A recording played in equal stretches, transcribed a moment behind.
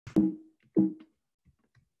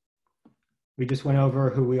We just went over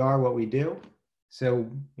who we are, what we do. So,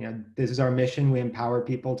 this is our mission. We empower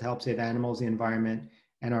people to help save animals, the environment,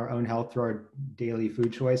 and our own health through our daily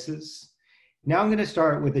food choices. Now I'm going to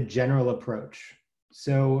start with a general approach.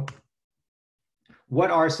 So,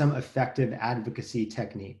 what are some effective advocacy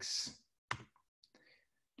techniques?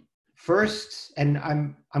 First, and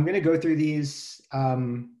I'm going to go through these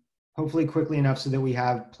hopefully quickly enough so that we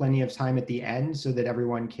have plenty of time at the end so that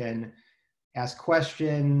everyone can ask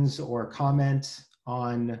questions or comment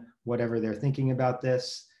on whatever they're thinking about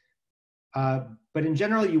this. But in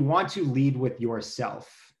general, you want to lead with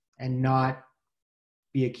yourself and not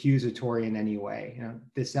be accusatory in any way.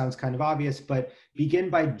 This sounds kind of obvious, but begin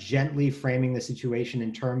by gently framing the situation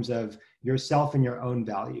in terms of yourself and your own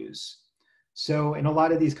values. So in a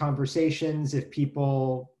lot of these conversations, if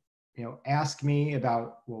people ask me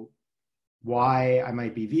about, well, why I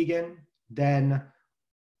might be vegan, then,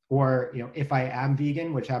 or if I am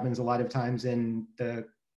vegan, which happens a lot of times in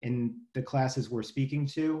the classes we're speaking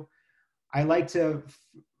to, I like to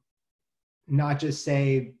not just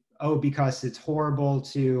say, oh, because it's horrible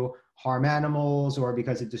to harm animals, or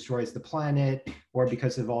because it destroys the planet, or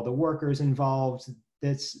because of all the workers involved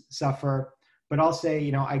that suffer. But I'll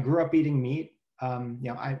say, I grew up eating meat. I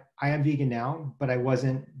am vegan now, but I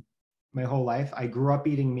wasn't my whole life. I grew up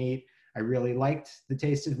eating meat. I really liked the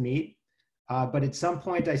taste of meat. But at some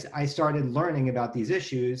point, I started learning about these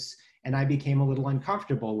issues, and I became a little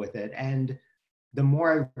uncomfortable with it. And the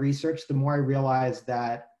more I researched, the more I realized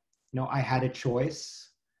that, I had a choice.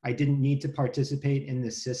 I didn't need to participate in the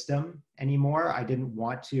system anymore. I didn't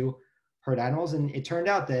want to hurt animals. And it turned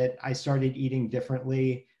out that I started eating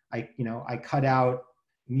differently. I cut out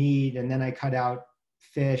meat, and then I cut out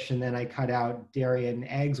fish, and then I cut out dairy and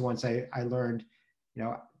eggs once I learned,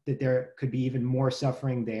 that there could be even more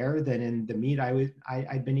suffering there than in the meat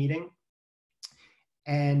I'd been eating.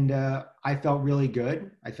 And I felt really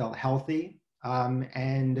good. I felt healthy.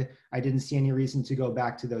 And I didn't see any reason to go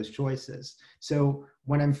back to those choices. So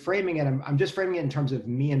when I'm framing it, I'm just framing it in terms of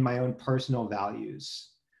me and my own personal values.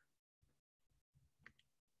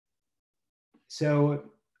 So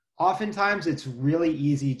oftentimes it's really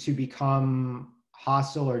easy to become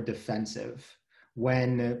hostile or defensive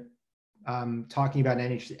when talking about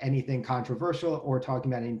anything controversial or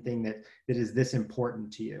talking about anything that is this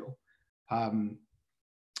important to you. And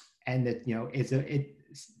that, it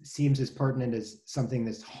seems as pertinent as something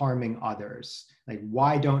that's harming others. Like,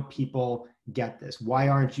 why don't people get this? Why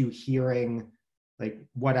aren't you hearing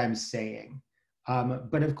what I'm saying?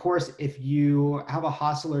 But of course, if you have a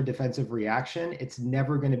hostile or defensive reaction, it's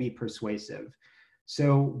never going to be persuasive.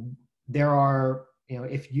 So there are,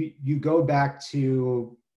 if you go back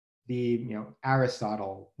to the,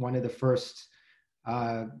 Aristotle, one of the first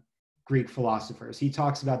Greek philosophers, he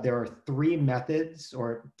talks about there are three methods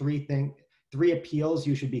or three appeals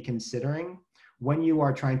you should be considering when you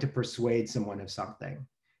are trying to persuade someone of something.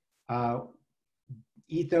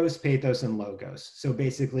 Ethos, pathos, and logos. So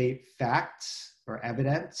basically facts or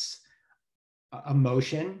evidence,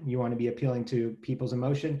 emotion, you want to be appealing to people's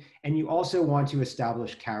emotion, and you also want to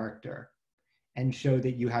establish character and show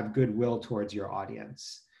that you have goodwill towards your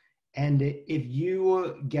audience. And if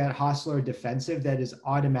you get hostile or defensive, that is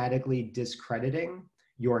automatically discrediting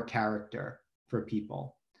your character for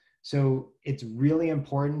people. So it's really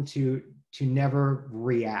important to never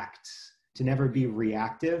react, to never be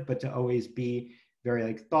reactive, but to always be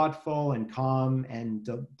very thoughtful and calm and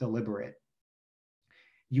deliberate.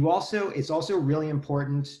 It's also really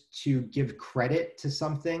important to give credit to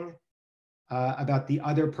something about the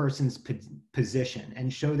other person's position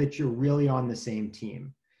and show that you're really on the same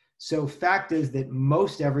team. So fact is that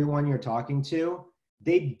most everyone you're talking to,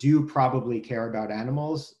 they do probably care about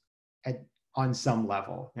animals on some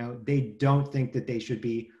level. They don't think that they should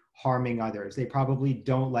be harming others. They probably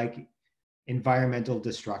don't like environmental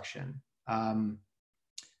destruction.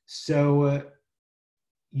 So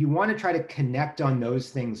you want to try to connect on those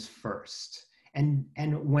things first. And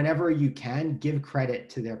whenever you can, give credit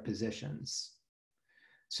to their positions.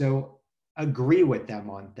 So agree with them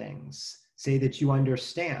on things. Say that you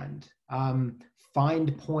understand.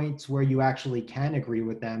 Find points where you actually can agree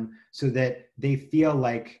with them so that they feel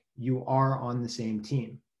like you are on the same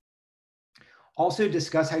team. Also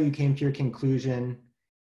discuss how you came to your conclusion,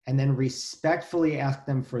 and then respectfully ask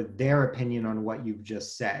them for their opinion on what you've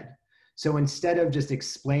just said. So instead of just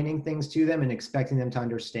explaining things to them and expecting them to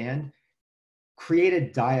understand, create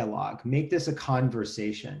a dialogue, make this a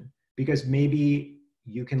conversation, because maybe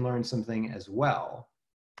you can learn something as well.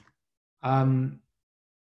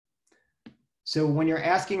 So when you're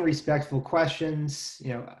asking respectful questions,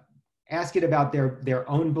 ask it about their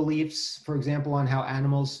own beliefs, for example, on how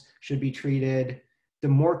animals should be treated. The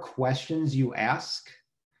more questions you ask,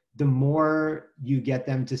 the more you get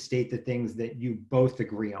them to state the things that you both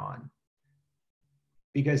agree on.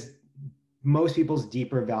 Because most people's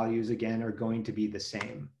deeper values, again, are going to be the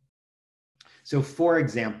same. So for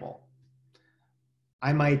example,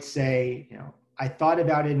 I might say, I thought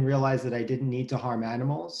about it and realized that I didn't need to harm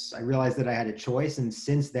animals. I realized that I had a choice. And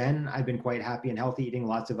since then, I've been quite happy and healthy, eating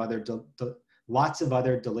lots of other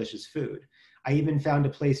delicious food. I even found a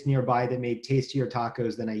place nearby that made tastier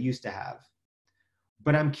tacos than I used to have.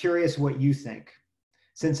 But I'm curious what you think.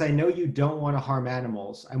 Since I know you don't want to harm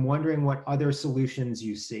animals, I'm wondering what other solutions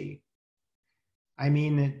you see. I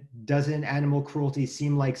mean, doesn't animal cruelty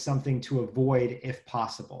seem like something to avoid if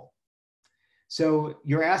possible? So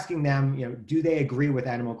you're asking them, do they agree with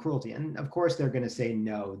animal cruelty? And of course, they're going to say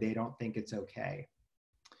no, they don't think it's okay.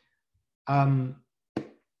 And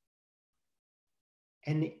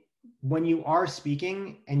when you are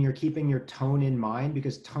speaking and you're keeping your tone in mind,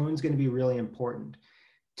 because tone's going to be really important.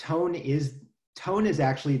 Tone is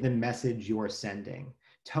actually the message you're sending.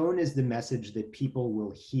 Tone is the message that people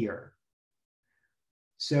will hear.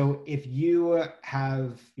 So if you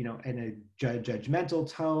have, a judgmental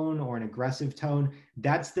tone or an aggressive tone,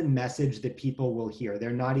 that's the message that people will hear.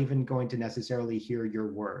 They're not even going to necessarily hear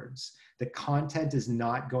your words. The content is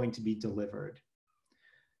not going to be delivered.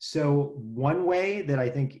 So one way that I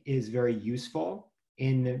think is very useful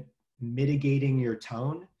in mitigating your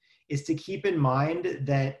tone is to keep in mind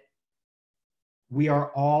that we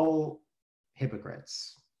are all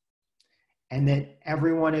hypocrites, and that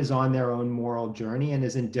everyone is on their own moral journey and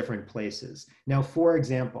is in different places. Now, for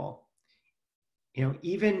example,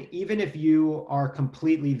 even if you are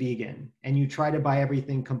completely vegan and you try to buy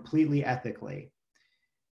everything completely ethically,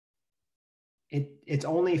 it's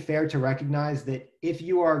only fair to recognize that if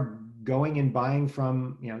you are going and buying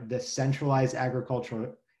from the centralized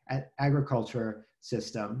agriculture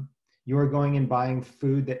system, you are going and buying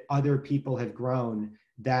food that other people have grown,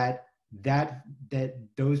 that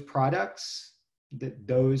those products,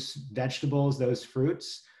 those vegetables, those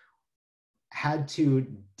fruits had to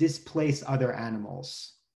displace other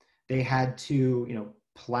animals. They had to,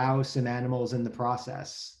 plow some animals in the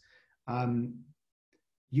process.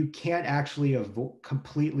 You can't actually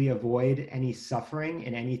completely avoid any suffering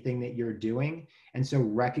in anything that you're doing. And so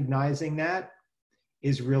recognizing that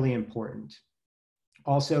is really important.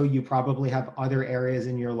 Also, you probably have other areas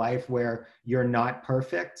in your life where you're not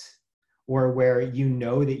perfect, or where you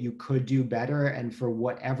know that you could do better, and for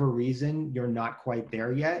whatever reason, you're not quite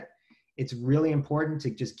there yet. It's really important to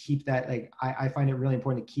just keep that, I find it really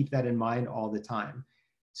important to keep that in mind all the time.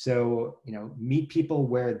 So, meet people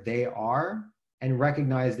where they are and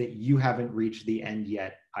recognize that you haven't reached the end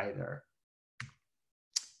yet either.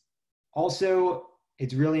 Also,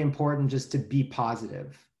 it's really important just to be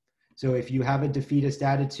positive. So if you have a defeatist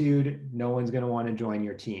attitude, no one's going to want to join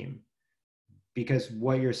your team, because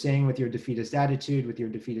what you're saying with your defeatist attitude, with your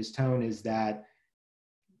defeatist tone, is that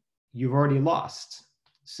you've already lost.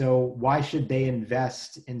 So why should they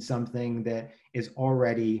invest in something that is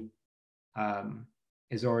already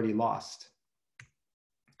lost?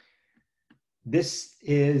 This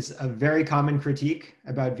is a very common critique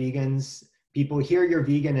about vegans. People hear you're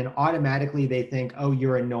vegan and automatically they think, oh,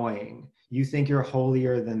 you're annoying. You think you're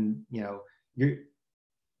holier than, you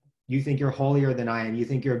think you're holier than I am. You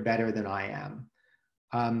think you're better than I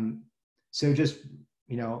am. So just,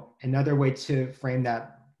 another way to frame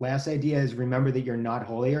that last idea is remember that you're not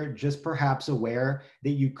holier, just perhaps aware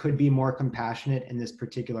that you could be more compassionate in this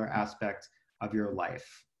particular aspect of your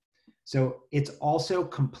life. So it's also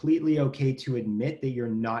completely okay to admit that you're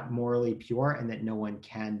not morally pure and that no one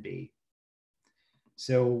can be.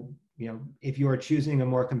 So, if you are choosing a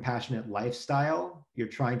more compassionate lifestyle, you're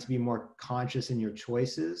trying to be more conscious in your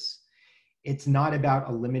choices. It's not about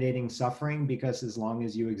eliminating suffering, because as long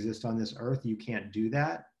as you exist on this earth, you can't do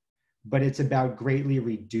that, but it's about greatly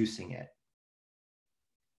reducing it.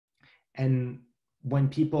 And when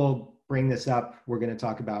people bring this up, we're going to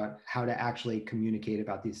talk about how to actually communicate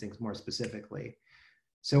about these things more specifically.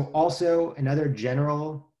 So also another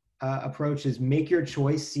general approach is make your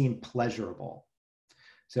choice seem pleasurable.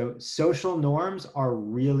 So social norms are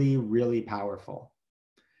really, really powerful.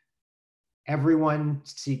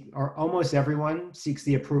 Almost everyone seeks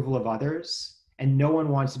the approval of others, and no one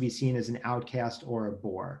wants to be seen as an outcast or a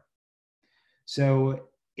bore. So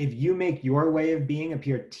if you make your way of being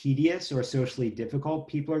appear tedious or socially difficult,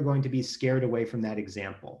 people are going to be scared away from that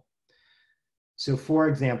example. So for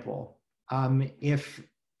example, if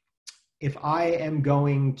I am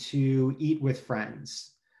going to eat with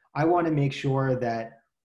friends, I want to make sure that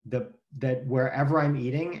that wherever I'm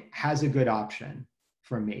eating has a good option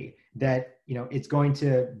for me, that, you know, it's going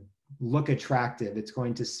to look attractive, it's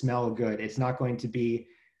going to smell good, it's not going to be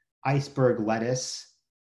iceberg lettuce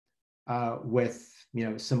with, you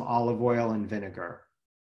know, some olive oil and vinegar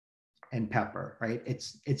and pepper, right?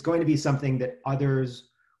 It's going to be something that others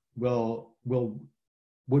would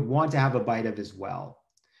want to have a bite of as well.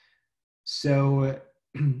 So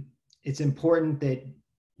it's important that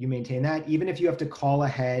you maintain that, even if you have to call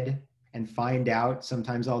ahead and find out.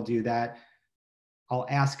 Sometimes I'll do that. I'll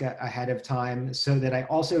ask ahead of time so that I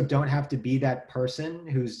also don't have to be that person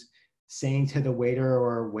who's saying to the waiter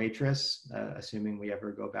or waitress, assuming we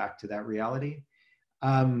ever go back to that reality,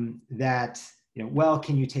 that, you know, well,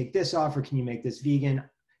 can you take this off or can you make this vegan?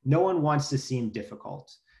 No one wants to seem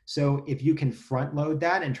difficult. So if you can front load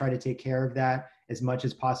that and try to take care of that as much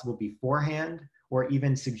as possible beforehand, or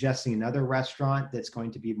even suggesting another restaurant that's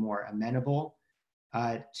going to be more amenable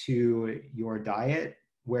to your diet,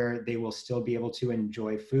 where they will still be able to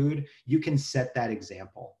enjoy food, you can set that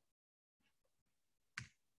example.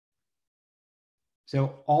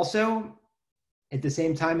 So also, at the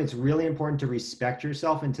same time, it's really important to respect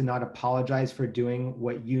yourself and to not apologize for doing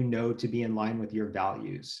what you know to be in line with your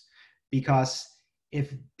values. Because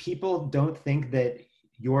if people don't think that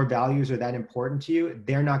your values are that important to you,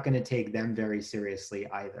 they're not going to take them very seriously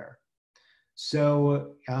either.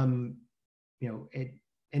 So, you know,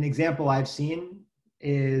 an example I've seen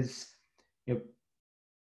is, you know,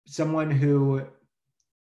 someone who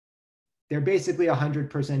they're basically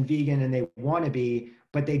 100% vegan and they want to be,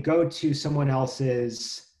 but they go to someone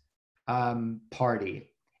else's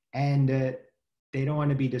party and they don't want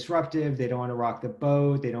to be disruptive. They don't want to rock the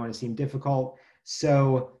boat. They don't want to seem difficult.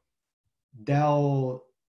 So they'll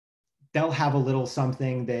have a little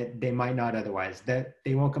something that they might not otherwise, that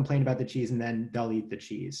they won't complain about the cheese and then they'll eat the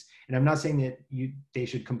cheese. And I'm not saying that they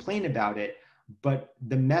should complain about it, but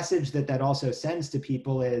the message that also sends to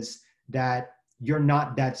people is that you're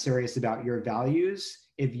not that serious about your values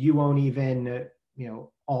if you won't even,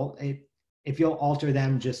 you know, if you'll alter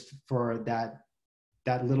them just for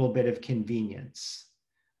that little bit of convenience.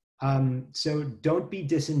 So don't be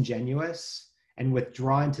disingenuous and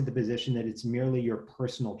withdraw into the position that it's merely your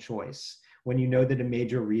personal choice, when you know that a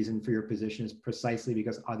major reason for your position is precisely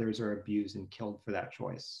because others are abused and killed for that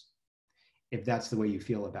choice, if that's the way you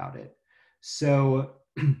feel about it. So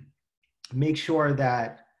make sure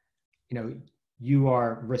that, you know, you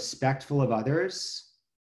are respectful of others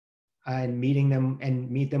and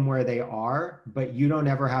meet them where they are, but you don't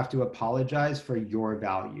ever have to apologize for your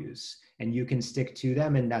values, and you can stick to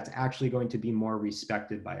them, and that's actually going to be more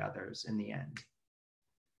respected by others in the end.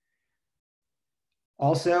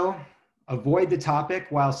 Also, avoid the topic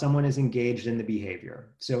while someone is engaged in the behavior.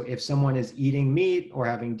 So if someone is eating meat or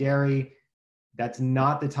having dairy, that's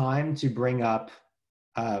not the time to bring up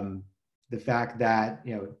the fact that,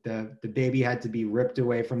 you know, the baby had to be ripped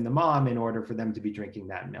away from the mom in order for them to be drinking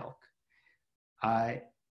that milk.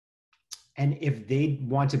 And if they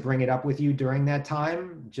want to bring it up with you during that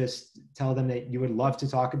time, just tell them that you would love to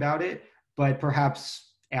talk about it, but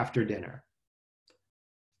perhaps after dinner.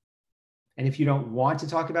 And if you don't want to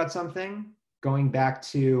talk about something, going back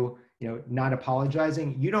to, you know, not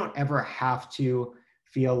apologizing, you don't ever have to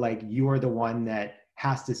feel like you are the one that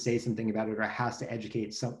has to say something about it or has to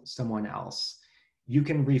educate someone else. You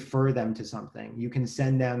can refer them to something. You can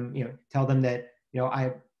send them, you know, tell them that, you know,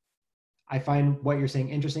 I find what you're saying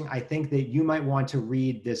interesting. I think that you might want to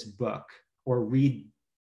read this book, or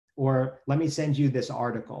let me send you this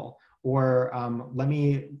article, or let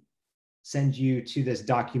me send you to this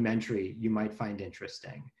documentary you might find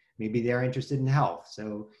interesting. Maybe they're interested in health,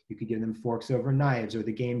 so you could give them Forks Over Knives or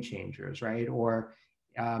The Game Changers, right? Or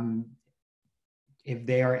if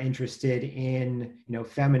they are interested in, you know,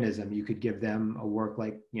 feminism, you could give them a work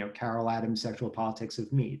like, you know, Carol Adams' Sexual Politics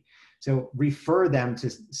of Meat. So refer them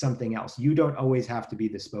to something else. You don't always have to be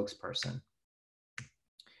the spokesperson.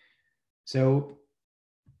 So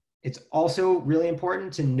it's also really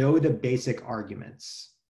important to know the basic arguments.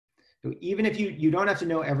 So even if you don't have to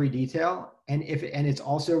know every detail, and it's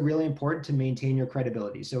also really important to maintain your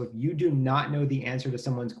credibility. So if you do not know the answer to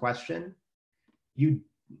someone's question,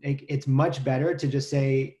 it's much better to just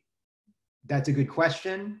say, that's a good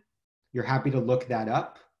question. You're happy to look that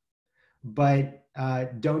up, but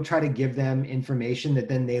don't try to give them information that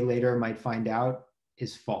then they later might find out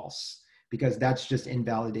is false, because that's just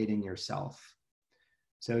invalidating yourself.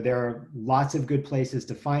 So there are lots of good places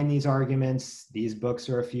to find these arguments. These books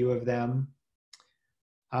are a few of them.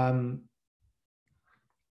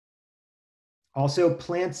 Also,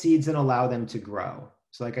 plant seeds and allow them to grow.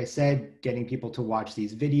 So like I said, getting people to watch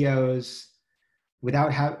these videos,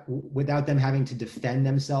 without them having to defend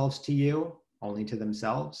themselves to you, only to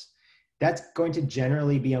themselves, that's going to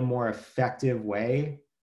generally be a more effective way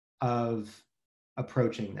of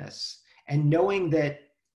approaching this. And knowing that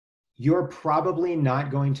you're probably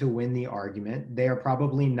not going to win the argument, they are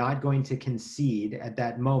probably not going to concede at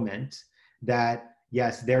that moment that,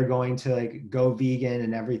 yes, they're going to like go vegan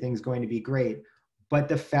and everything's going to be great. But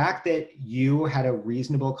the fact that you had a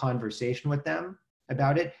reasonable conversation with them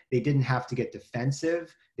about it, they didn't have to get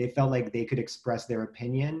defensive. They felt like they could express their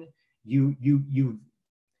opinion. You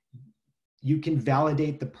can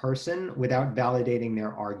validate the person without validating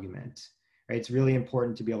their argument, right? It's really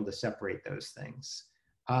important to be able to separate those things.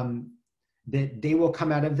 That they will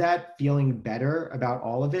come out of that feeling better about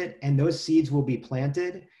all of it, and those seeds will be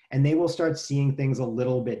planted, and they will start seeing things a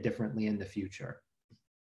little bit differently in the future.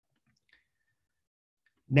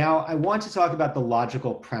 Now, I want to talk about the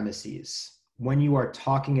logical premises when you are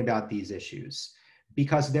talking about these issues,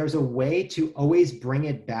 because there's a way to always bring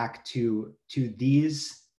it back to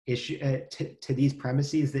these to these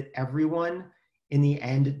premises that everyone in the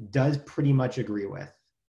end does pretty much agree with,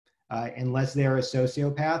 unless they're a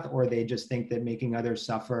sociopath or they just think that making others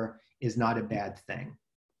suffer is not a bad thing.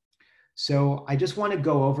 So I just want to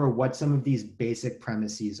go over what some of these basic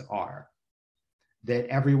premises are that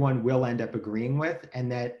everyone will end up agreeing with,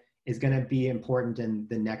 and that is going to be important in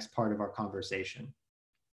the next part of our conversation.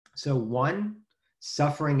 So one,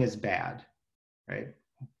 suffering is bad, right?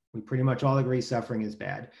 We pretty much all agree suffering is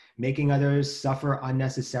bad. Making others suffer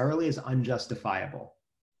unnecessarily is unjustifiable.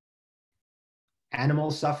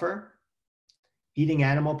 Animals suffer. Eating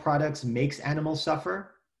animal products makes animals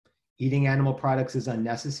suffer. Eating animal products is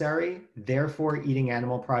unnecessary. Therefore, eating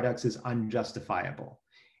animal products is unjustifiable.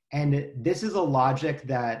 And this is a logic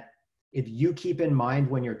that if you keep in mind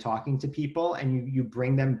when you're talking to people and you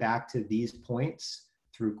bring them back to these points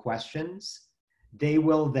through questions, they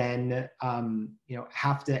will then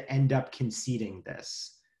have to end up conceding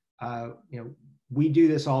this. We do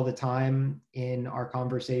this all the time in our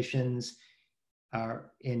conversations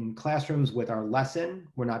in classrooms with our lesson.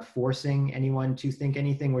 We're not forcing anyone to think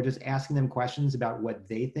anything. We're just asking them questions about what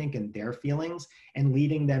they think and their feelings and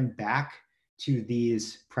leading them back to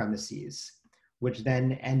these premises, which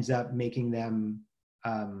then ends up making them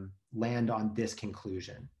land on this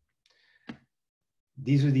conclusion.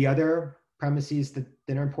 These are the other premises that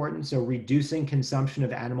are important. So reducing consumption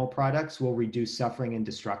of animal products will reduce suffering and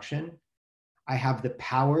destruction. I have the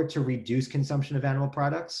power to reduce consumption of animal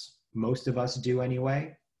products. Most of us do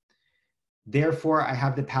anyway. Therefore, I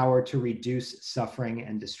have the power to reduce suffering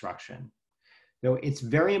and destruction. So it's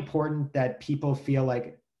very important that people feel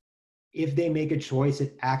like if they make a choice,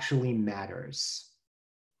 it actually matters.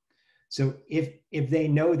 So if they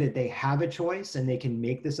know that they have a choice and they can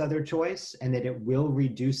make this other choice and that it will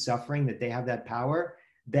reduce suffering, that they have that power,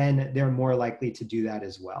 then they're more likely to do that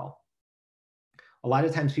as well. A lot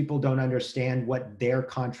of times people don't understand what their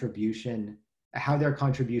contribution, how their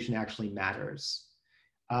contribution actually matters.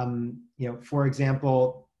 For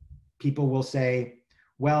example, people will say,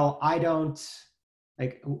 well, I don't,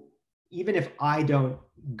 like, even if I don't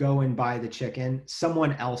go and buy the chicken,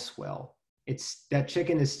 someone else will. That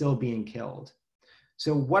chicken is still being killed.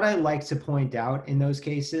 So what I like to point out in those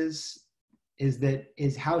cases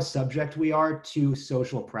is how subject we are to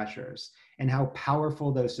social pressures and how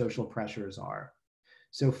powerful those social pressures are.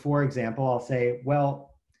 So for example, I'll say,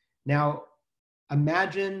 well, now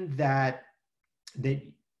imagine that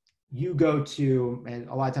you go to, and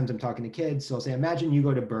a lot of times I'm talking to kids, so I'll say, imagine you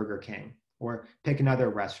go to Burger King or pick another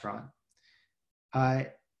restaurant.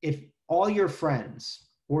 If all your friends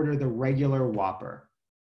order the regular Whopper,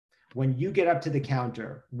 when you get up to the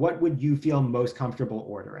counter, what would you feel most comfortable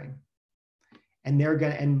ordering?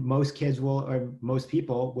 And most kids will, or most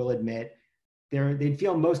people will admit they'd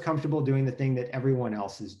feel most comfortable doing the thing that everyone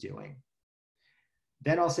else is doing.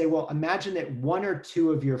 Then I'll say, well, imagine that one or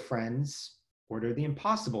two of your friends order the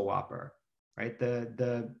Impossible Whopper, right?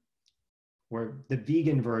 Or the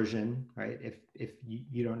vegan version, right? If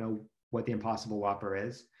you don't know what the Impossible Whopper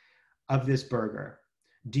is, of this burger.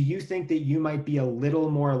 Do you think that you might be a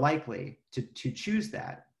little more likely to choose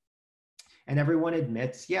that? And everyone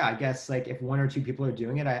admits, yeah, I guess like if one or two people are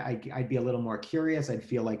doing it, I'd be a little more curious. I'd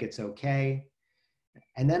feel like it's okay.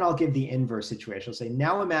 And then I'll give the inverse situation. I'll say,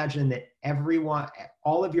 now imagine that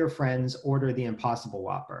all of your friends order the Impossible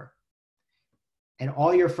Whopper. And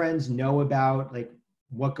all your friends know about like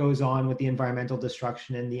what goes on with the environmental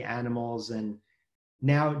destruction and the animals. And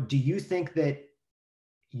now, do you think that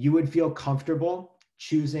you would feel comfortable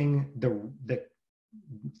choosing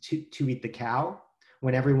to eat the cow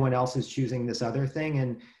when everyone else is choosing this other thing?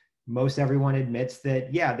 And most everyone admits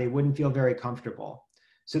that, yeah, they wouldn't feel very comfortable.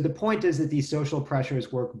 So the point is that these social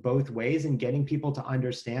pressures work both ways in getting people to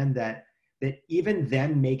understand that even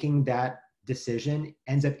them making that decision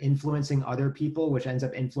ends up influencing other people, which ends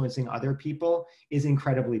up influencing other people, is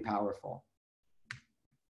incredibly powerful.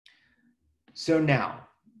 So now,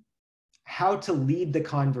 how to lead the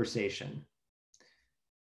conversation.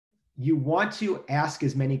 You want to ask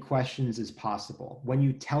as many questions as possible. When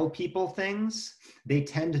you tell people things, they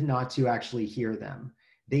tend not to actually hear them.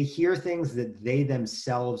 They hear things that they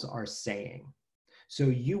themselves are saying. So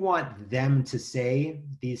you want them to say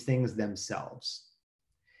these things themselves.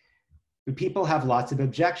 But people have lots of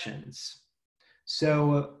objections.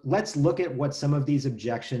 So let's look at what some of these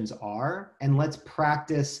objections are, and let's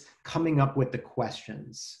practice coming up with the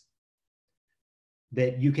questions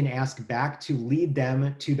that you can ask back to lead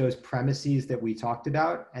them to those premises that we talked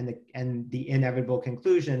about, and the inevitable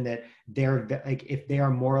conclusion that they're like, if they are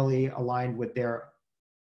morally aligned with their,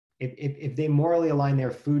 if they morally align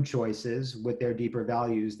their food choices with their deeper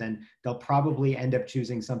values, then they'll probably end up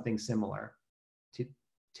choosing something similar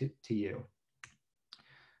to you.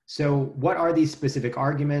 So what are these specific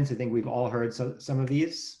arguments? I think we've all heard some of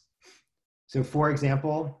these. So for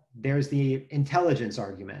example, there's the intelligence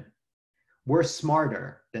argument. We're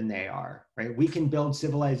smarter than they are, right? We can build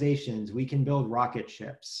civilizations. We can build rocket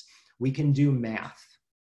ships. We can do math.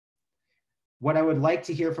 What I would like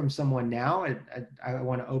to hear from someone now, I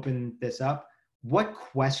want to open this up. What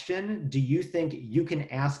question do you think you can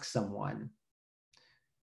ask someone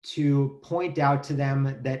to point out to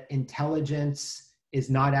them that intelligence is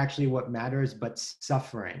not actually what matters, but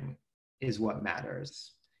suffering is what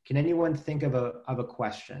matters? Can anyone think of a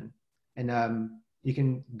question? And you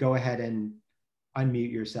can go ahead and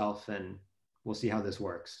unmute yourself and we'll see how this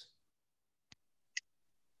works.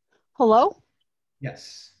 Hello?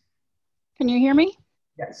 Yes. Can you hear me?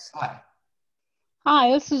 Yes. Hi.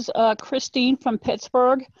 Hi, this is Christine from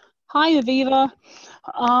Pittsburgh. Hi, Aviva.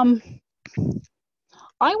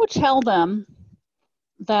 I would tell them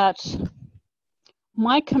that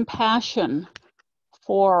my compassion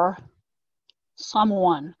for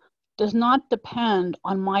someone does not depend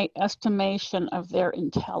on my estimation of their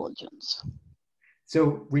intelligence.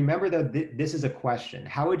 So remember that this is a question.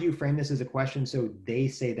 How would you frame this as a question so they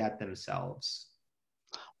say that themselves?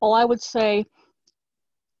 Well, I would say,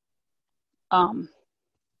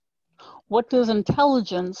 what does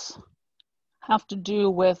intelligence have to do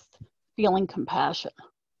with feeling compassion?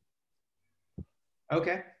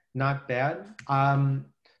 Okay, not bad.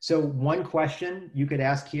 So one question you could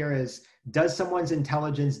ask here is, does someone's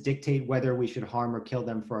intelligence dictate whether we should harm or kill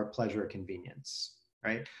them for our pleasure or convenience,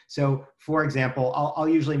 right? So for example, I'll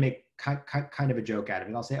usually make kind of a joke out of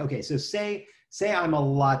it. I'll say, okay, so say I'm a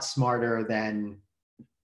lot smarter than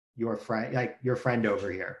your friend, like your friend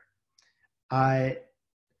over here.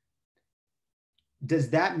 Does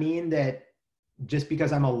that mean that just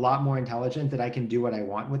because I'm a lot more intelligent that I can do what I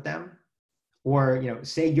want with them? Or, you know,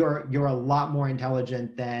 say you're a lot more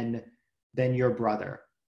intelligent than your brother.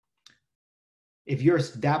 If you're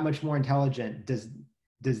that much more intelligent,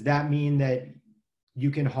 does that mean that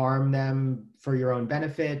you can harm them for your own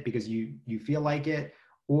benefit because you feel like it?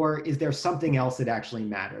 Or is there something else that actually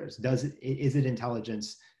matters? Is it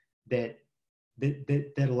intelligence that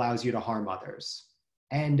allows you to harm others?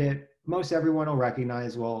 And most everyone will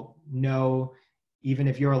recognize, well, no, even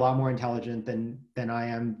if you're a lot more intelligent than I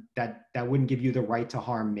am, that wouldn't give you the right to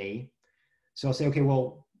harm me. So I'll say, okay,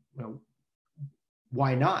 well, you know,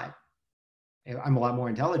 why not? I'm a lot more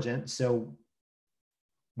intelligent, so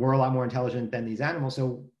we're a lot more intelligent than these animals,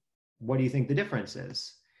 so what do you think the difference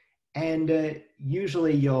is? And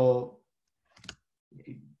usually you'll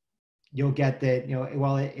get that, you know,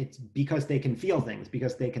 well, it's because they can feel things,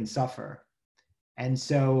 because they can suffer. And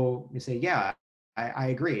so you say, yeah, I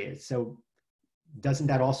agree. So doesn't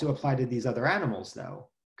that also apply to these other animals though?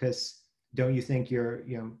 Because don't you think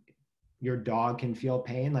your dog can feel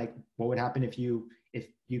pain? Like, what would happen if you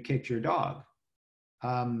kicked your dog?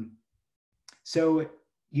 So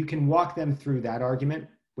you can walk them through that argument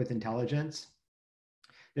with intelligence.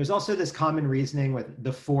 There's also this common reasoning with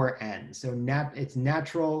the 4 N's. So it's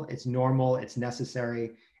natural, it's normal, it's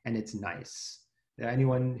necessary, and it's nice.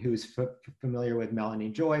 Anyone who's familiar with Melanie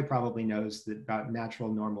Joy probably knows that about natural,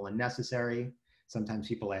 normal, and necessary. Sometimes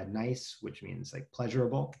people add nice, which means like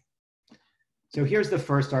pleasurable. So here's the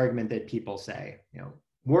first argument that people say, you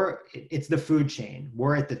know, it's the food chain.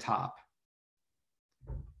 We're at the top.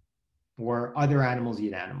 Or other animals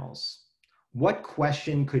eat animals. What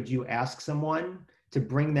question could you ask someone to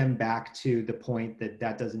bring them back to the point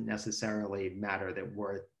that doesn't necessarily matter, that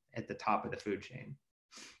we're at the top of the food chain?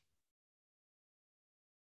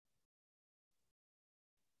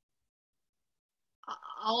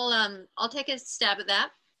 I'll take a stab at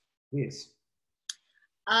that. Please.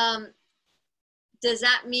 Does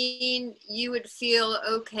that mean you would feel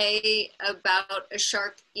okay about a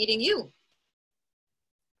shark eating you?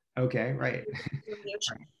 Okay, right.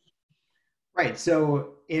 Right.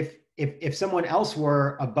 So if someone else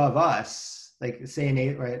were above us, like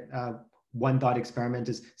say one thought experiment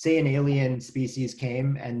is, say an alien species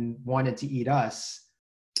came and wanted to eat us,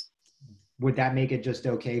 would that make it just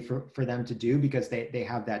okay for them to do because they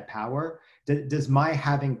have that power? Does my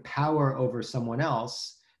having power over someone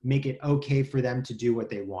else make it okay for them to do what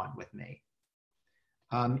they want with me?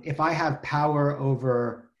 If I have power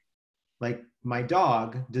over like my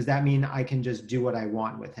dog, does that mean I can just do what I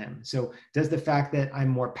want with him? So does the fact that I'm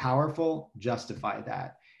more powerful justify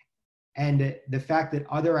that? And the fact that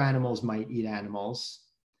other animals might eat animals,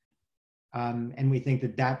 and we think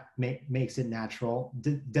that makes it natural,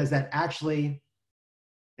 does that actually,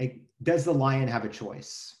 like, does the lion have a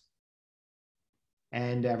choice?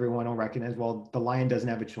 And everyone will recognize, well, the lion doesn't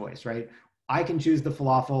have a choice, right? I can choose the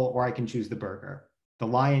falafel or I can choose the burger. The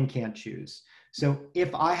lion can't choose. So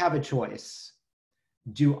if I have a choice,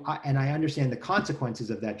 and I understand the consequences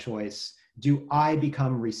of that choice, do I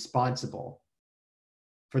become responsible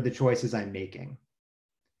for the choices I'm making?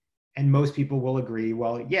 And most people will agree,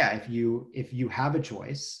 well, yeah, if you have a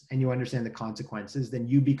choice and you understand the consequences, then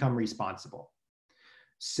you become responsible.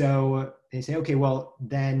 So they say, okay, well,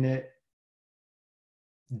 then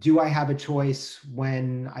do I have a choice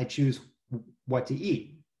when I choose what to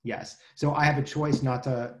eat? Yes. So I have a choice not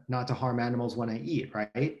to harm animals when I eat,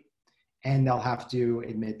 right? And they'll have to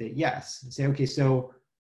admit that yes. Say, okay, so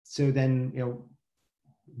then,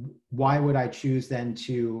 why would I choose then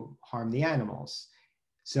to harm the animals?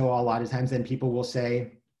 So a lot of times then people will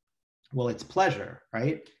say, well, it's pleasure,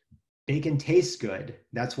 right? Bacon tastes good.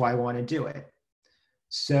 That's why I want to do it.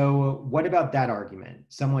 So what about that argument?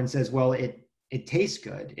 Someone says, well, it tastes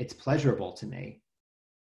good. It's pleasurable to me.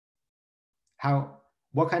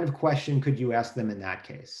 What kind of question could you ask them in that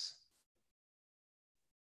case?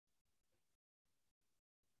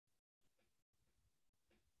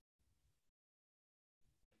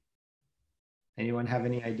 Anyone have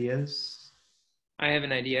any ideas? I have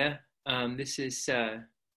an idea. This is, can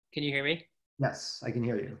you hear me? Yes, I can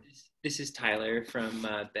hear you. This is Tyler from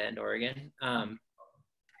Bend, Oregon.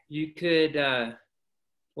 You could,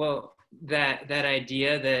 well, that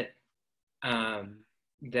idea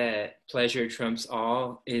that pleasure trumps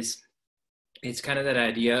all it's kind of that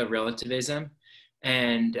idea of relativism.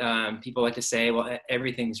 And people like to say, well,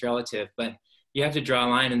 everything's relative, but you have to draw a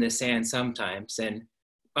line in the sand sometimes. And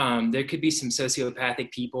there could be some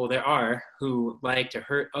sociopathic people, who like to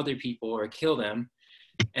hurt other people or kill them.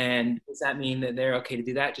 And does that mean that they're okay to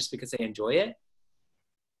do that just because they enjoy it?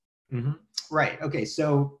 Mm-hmm. Right. Okay.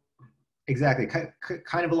 So exactly,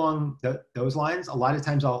 kind of along those lines. A lot of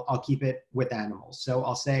times I'll keep it with animals. So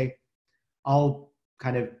I'll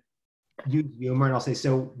kind of use humor and I'll say,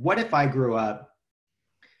 so what if I grew up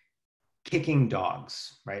kicking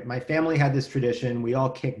dogs, right? My family had this tradition. We all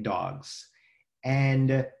kick dogs.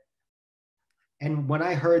 And when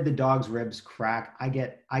I heard the dog's ribs crack, I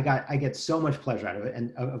get so much pleasure out of it.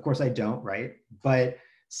 And of course I don't, right? But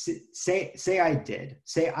say I did.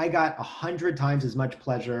 Say I got 100 times as much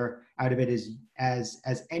pleasure out of it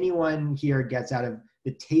as anyone here gets out of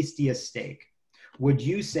the tastiest steak. Would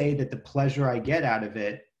you say that the pleasure I get out of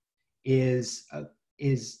it is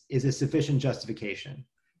a sufficient justification?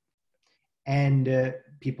 And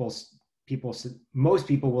most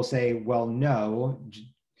people will say, well, no.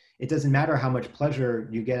 It doesn't matter how much pleasure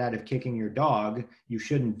you get out of kicking your dog. You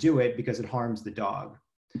shouldn't do it because it harms the dog.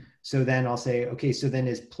 So then I'll say, okay, so then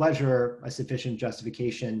is pleasure a sufficient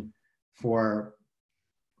justification for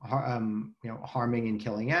harming and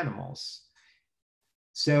killing animals?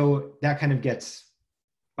 So that kind of gets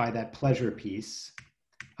by that pleasure piece.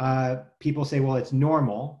 People say, well, it's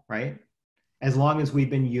normal, right? As long as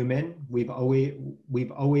we've been human, we've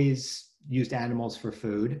always used animals for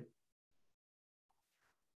food.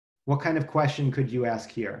 What kind of question could you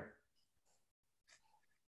ask here?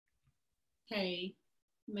 Hey,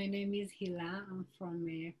 my name is Hila. I'm from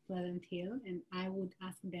Pleasant Hill, and I would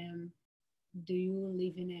ask them, do you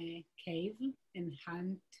live in a cave and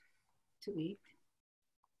hunt to eat?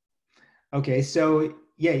 Okay, so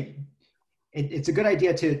yeah, it's a good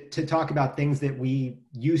idea to talk about things that we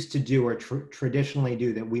used to do or traditionally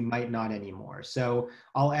do that we might not anymore. So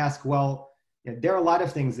I'll ask, well, there are a lot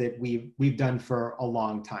of things that we've done for a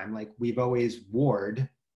long time. Like we've always warred.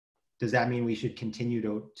 Does that mean we should continue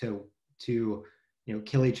to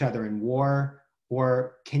kill each other in war?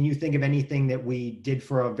 Or can you think of anything that we did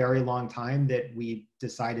for a very long time that we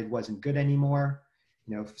decided wasn't good anymore?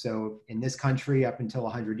 So in this country, up until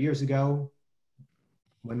 100 years ago,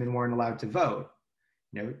 women weren't allowed to vote.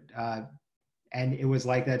 And it was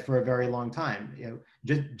like that for a very long time.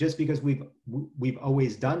 Just because we've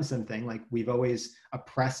always done something, like we've always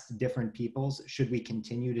oppressed different peoples, should we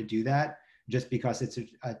continue to do that just because it's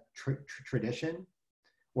a tradition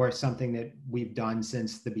or something that we've done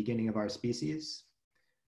since the beginning of our species?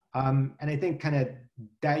 And I think kind of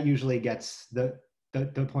that usually gets the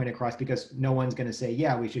point across, because no one's going to say,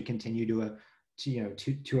 yeah, we should continue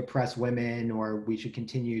to oppress women, or we should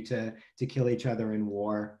continue to kill each other in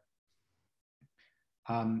war.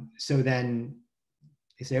 So then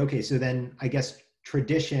they say, okay, so then I guess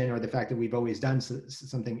tradition, or the fact that we've always done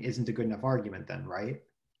something, isn't a good enough argument then, right?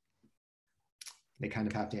 They kind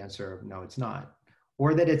of have to answer, no, it's not.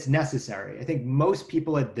 Or that it's necessary. I think most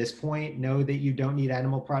people at this point know that you don't need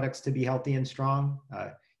animal products to be healthy and strong.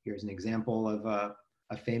 Here's an example of a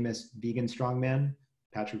famous vegan strongman,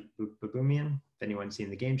 Patrick Baboumian, if anyone's seen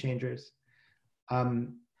The Game Changers.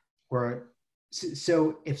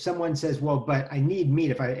 So if someone says, well, but I need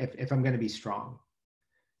meat if I'm going to be strong,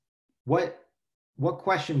 what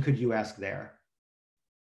question could you ask there?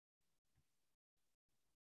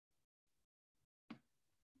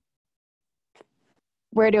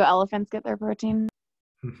 Where do elephants get their protein?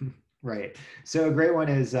 Right. So a great one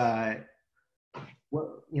is, a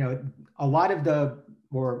lot of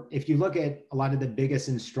or if you look at a lot of the biggest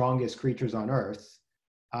and strongest creatures on Earth,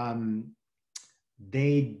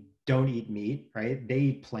 they don't eat meat, right? They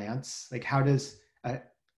eat plants. Like, how does a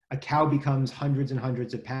cow becomes hundreds and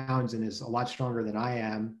hundreds of pounds and is a lot stronger than I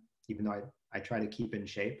am, even though I try to keep in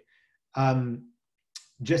shape,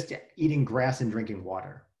 just eating grass and drinking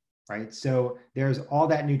water, right? So there's all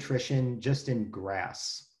that nutrition just in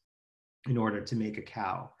grass in order to make a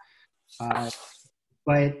cow.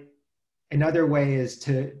 But another way is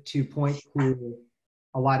to point to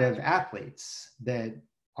a lot of athletes that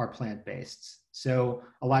are plant-based. So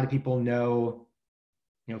a lot of people know,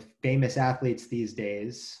 famous athletes these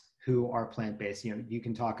days who are plant-based. You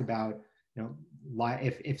can talk about,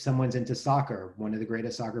 if someone's into soccer, one of the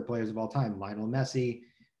greatest soccer players of all time, Lionel Messi,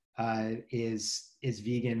 is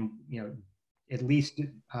vegan, at least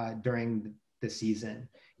during the season.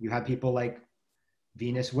 You have people like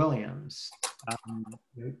Venus Williams.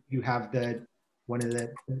 You have one of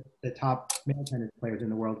the top male tennis players in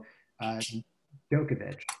the world,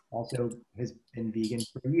 Djokovic, also has been vegan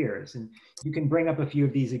for years. And you can bring up a few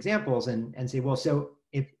of these examples and say, well, so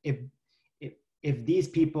if these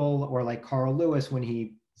people, or like Carl Lewis, when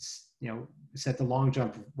he set the long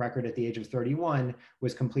jump record at the age of 31,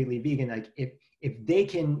 was completely vegan, like if they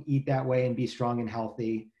can eat that way and be strong and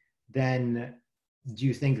healthy, then do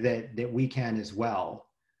you think that we can as well?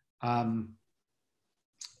 And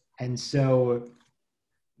so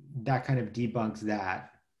that kind of debunks that.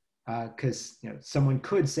 Because someone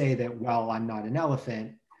could say that, well, I'm not an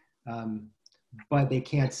elephant, but they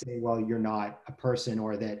can't say, well, you're not a person,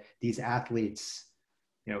 or that these athletes,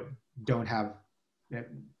 don't have,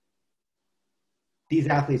 these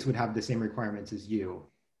athletes would have the same requirements as you,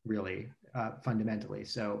 really, fundamentally.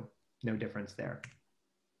 So no difference there.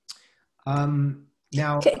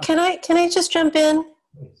 Now, can I just jump in?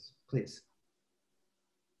 Please.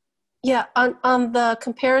 Yeah, on the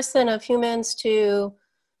comparison of humans to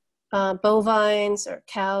bovines or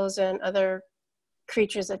cows and other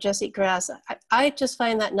creatures that just eat grass, I just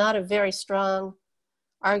find that not a very strong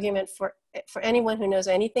argument for anyone who knows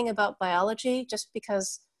anything about biology, just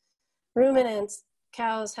because ruminants,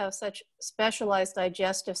 cows, have such specialized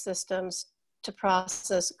digestive systems to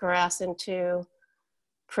process grass into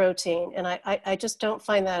protein. And I just don't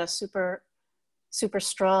find that a super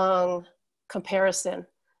strong comparison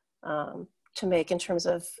to make in terms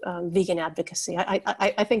of vegan advocacy.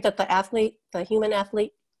 I think that the human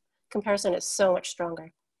athlete comparison is so much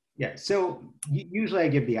stronger. Yeah, so usually I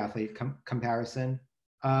give the athlete comparison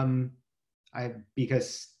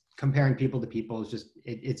because comparing people to people is just,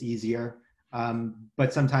 it's easier.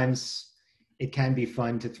 But sometimes it can be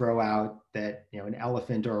fun to throw out that, an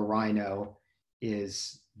elephant or a rhino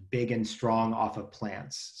is big and strong off of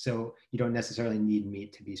plants. So you don't necessarily need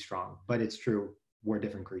meat to be strong, but it's true, we're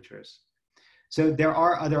different creatures. So there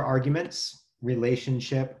are other arguments,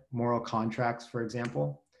 relationship, moral contracts, for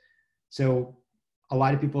example. So a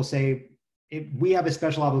lot of people say, we have a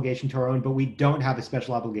special obligation to our own, but we don't have a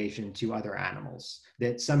special obligation to other animals,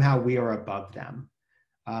 that somehow we are above them.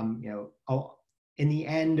 In the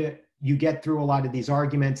end, you get through a lot of these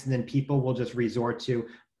arguments, and then people will just resort to,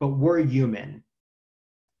 but we're human.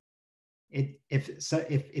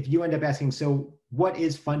 If you end up asking, so what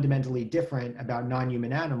is fundamentally different about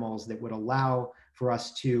non-human animals that would allow for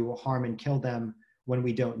us to harm and kill them when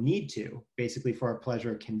we don't need to, basically for our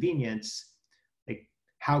pleasure or convenience, like,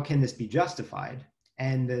 how can this be justified?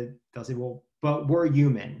 And they'll say, well, but we're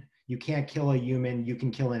human. You can't kill a human, you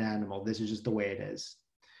can kill an animal. This is just the way it is.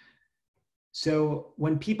 So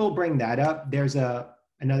when people bring that up, there's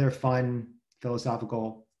another fun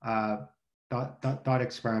philosophical thought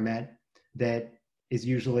experiment that is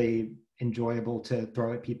usually enjoyable to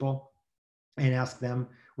throw at people and ask them,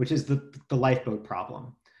 which is the lifeboat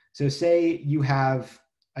problem. So say you have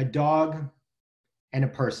a dog and a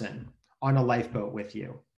person on a lifeboat with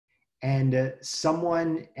you, and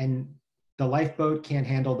and the lifeboat can't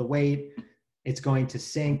handle the weight. It's going to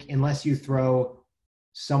sink unless you throw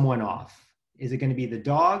someone off. Is it going to be the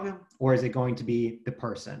dog or is it going to be the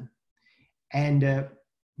person? And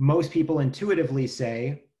most people intuitively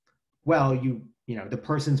say, well, you know, the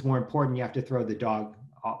person's more important. You have to throw the dog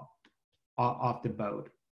off the boat.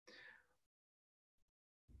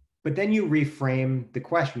 But then you reframe the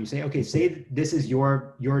question. You say, okay, say this is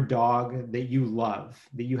your dog that you love,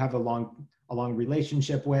 that you have a long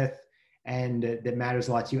relationship with, and that matters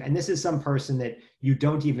a lot to you. And this is some person that you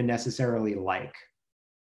don't even necessarily like.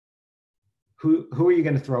 Who are you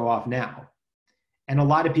going to throw off now? And a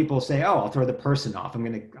lot of people say, oh, I'll throw the person off. I'm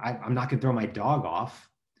not going to throw my dog off.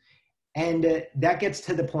 And that gets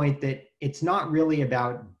to the point that it's not really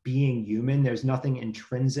about being human. There's nothing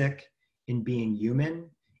intrinsic in being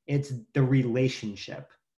human. It's the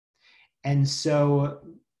relationship. And so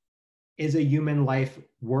is a human life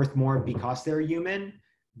worth more because they're human?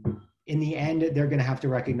 In the end, they're going to have to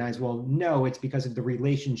recognize, well, no, it's because of the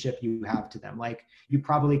relationship you have to them. Like, you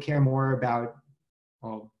probably care more about,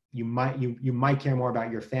 well, you might care more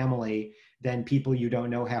about your family than people you don't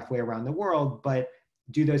know halfway around the world, but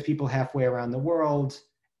do those people halfway around the world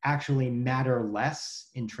actually matter less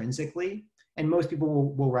intrinsically? And most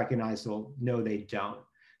people will recognize, well, no, they don't.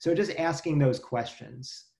 So just asking those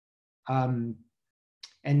questions and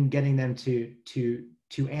getting them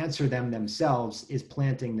to answer them themselves is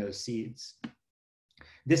planting those seeds.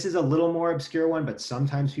 This is a little more obscure one, but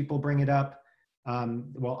sometimes people bring it up.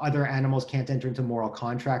 Well, other animals can't enter into moral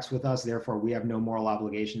contracts with us, therefore we have no moral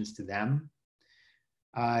obligations to them.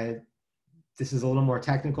 This is a little more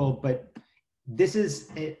technical, but this is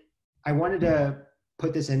it. I wanted to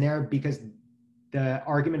put this in there because the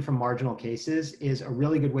argument from marginal cases is a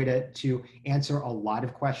really good way to answer a lot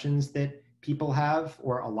of questions that people have,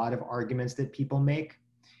 or a lot of arguments that people make.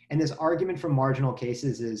 And this argument from marginal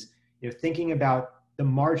cases is, you know, thinking about the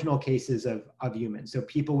marginal cases of humans. So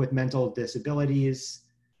people with mental disabilities,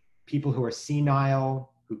 people who are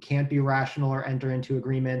senile, who can't be rational or enter into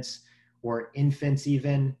agreements, or infants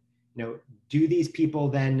even. You know, do these people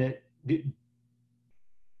then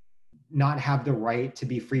not have the right to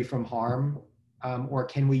be free from harm? Or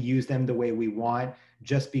can we use them the way we want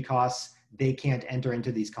just because they can't enter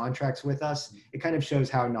into these contracts with us? It kind of shows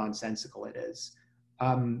how nonsensical it is.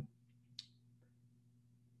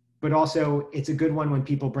 But also, it's a good one when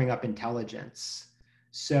people bring up intelligence.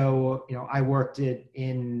 So, you know, I worked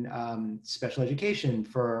in special education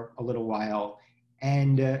for a little while,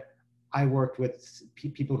 and I worked with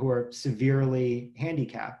people who are severely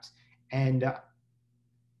handicapped. And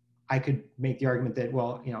I could make the argument that,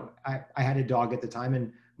 well, you know, I had a dog at the time,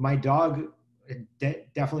 and my dog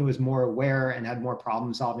definitely was more aware and had more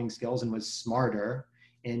problem-solving skills and was smarter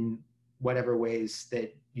in whatever ways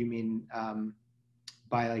that you mean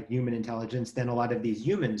by like human intelligence than a lot of these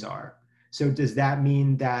humans are. So does that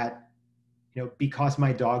mean that, you know, because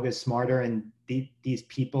my dog is smarter and these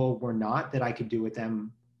people were not, that I could do with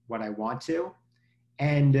them what I want to?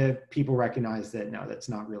 And people recognize that, no, that's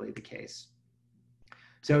not really the case.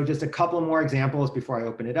 So just a couple more examples before I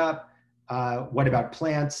open it up. What about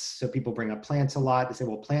plants? So people bring up plants a lot. They say,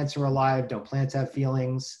 well, plants are alive. Don't plants have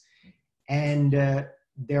feelings? And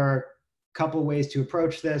there are a couple ways to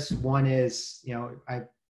approach this. One is, you know, I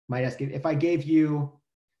might ask you, if I gave you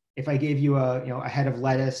a, you know, a head of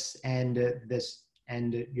lettuce and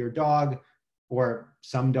your dog, or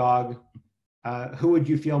some dog, who would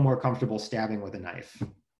you feel more comfortable stabbing with a knife?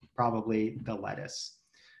 Probably the lettuce.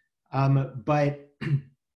 But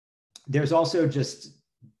there's also just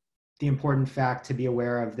the important fact to be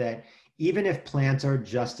aware of, that even if plants are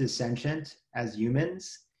just as sentient as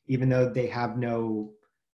humans, even though they have no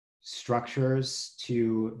structures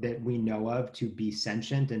that we know of to be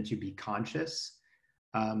sentient and to be conscious,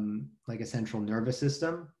 like a central nervous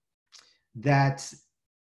system, that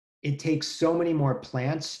it takes so many more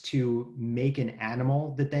plants to make an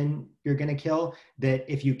animal that then you're going to kill, that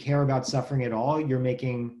if you care about suffering at all, you're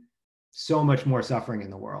making so much more suffering in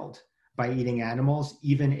the world by eating animals,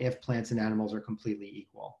 even if plants and animals are completely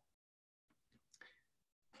equal.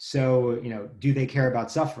 So, do they care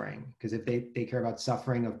about suffering? Because if they care about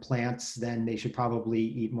suffering of plants, then they should probably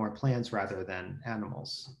eat more plants rather than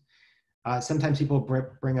animals. Sometimes people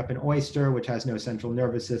bring up an oyster, which has no central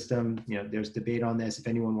nervous system. There's debate on this. If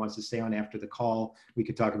anyone wants to stay on after the call, we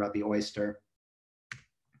could talk about the oyster.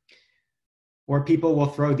 Or people will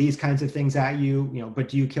throw these kinds of things at you, but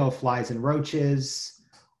do you kill flies and roaches?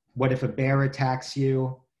 What if a bear attacks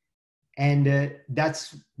you? And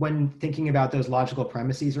that's when thinking about those logical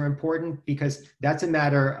premises are important, because that's a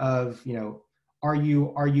matter of, are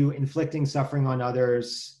you inflicting suffering on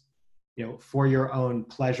others, for your own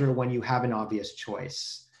pleasure when you have an obvious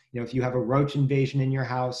choice? If you have a roach invasion in your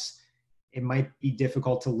house, it might be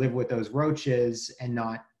difficult to live with those roaches and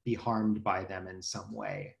not be harmed by them in some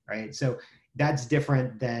way, right? So that's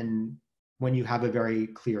different than when you have a very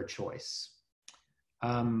clear choice.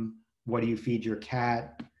 What do you feed your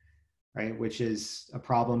cat? Right, which is a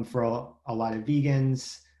problem for a lot of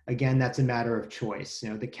vegans. Again, that's a matter of choice.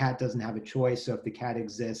 The cat doesn't have a choice. So if the cat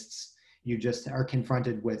exists, you just are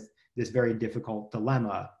confronted with this very difficult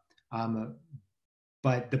dilemma.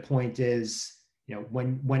 But the point is,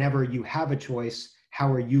 whenever you have a choice,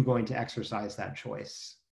 how are you going to exercise that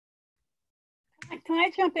choice? Can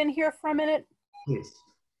I jump in here for a minute? Please.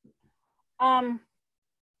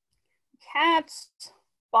 Cats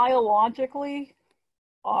biologically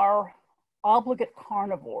are obligate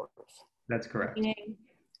carnivores. That's correct. Meaning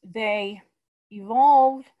they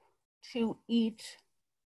evolved to eat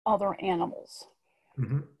other animals.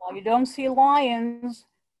 Mm-hmm. Well, you don't see lions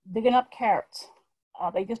digging up carrots.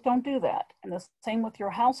 They just don't do that. And the same with your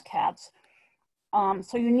house cats.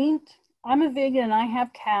 So I'm a vegan and I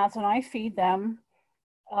have cats and I feed them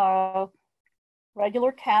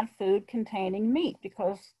regular cat food containing meat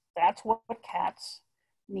because that's what cats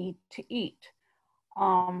need to eat.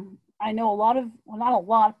 I know not a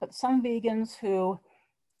lot, but some vegans who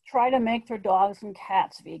try to make their dogs and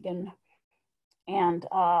cats vegan. And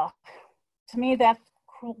to me, that's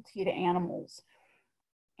cruelty to animals.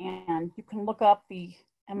 And you can look up the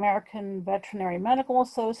American Veterinary Medical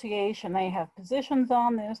Association. They have positions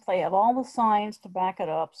on this. They have all the science to back it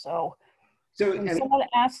up. So when someone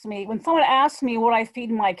asks me what I feed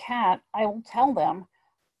my cat, I will tell them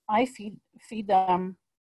I feed them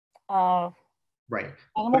right.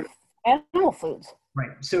 Animal foods. Right.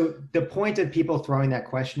 So the point of people throwing that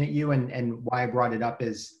question at you and why I brought it up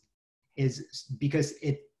is because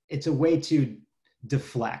it's a way to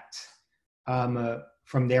deflect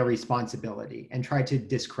from their responsibility and try to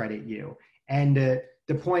discredit you. And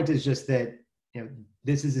the point is just that,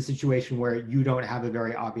 this is a situation where you don't have a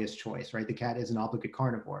very obvious choice, right? The cat is an obligate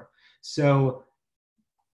carnivore. So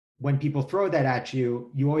when people throw that at you,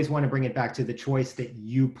 you always want to bring it back to the choice that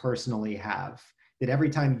you personally have. That every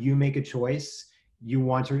time you make a choice, you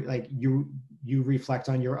want to you reflect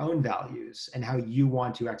on your own values and how you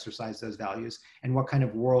want to exercise those values and what kind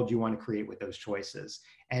of world you want to create with those choices.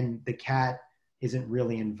 And the cat isn't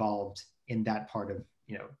really involved in that part of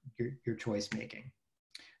your choice making.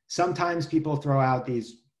 Sometimes people throw out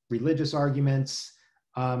these religious arguments.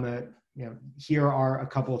 Here are a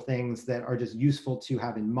couple of things that are just useful to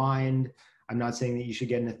have in mind. I'm not saying that you should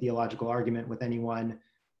get in a theological argument with anyone.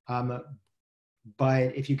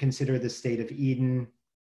 But if you consider the state of Eden,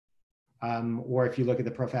 or if you look at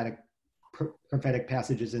the prophetic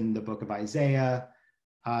passages in the book of Isaiah,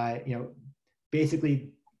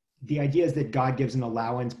 basically the idea is that God gives an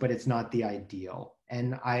allowance, but it's not the ideal.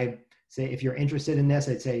 And I say, if you're interested in this,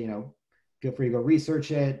 I'd say, feel free to go research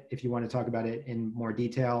it. If you want to talk about it in more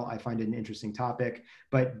detail, I find it an interesting topic.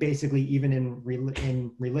 But basically, even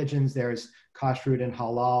in religions, there's kashrut and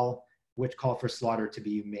halal, which call for slaughter to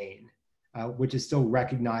be humane. Which is still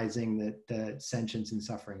recognizing the sentience and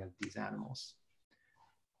suffering of these animals.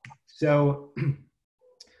 So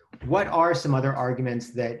what are some other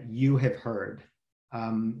arguments that you have heard?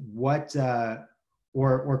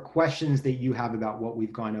 Or questions that you have about what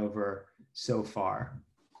we've gone over so far?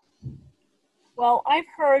 Well, I've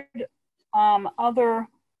heard other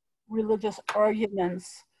religious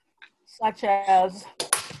arguments, such as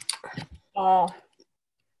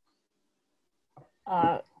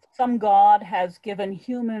some God has given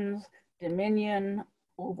humans dominion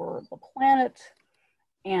over the planet,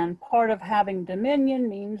 and part of having dominion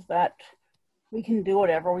means that we can do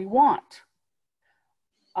whatever we want.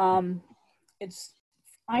 I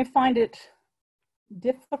find it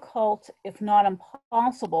difficult, if not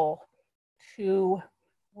impossible, to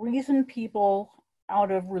reason people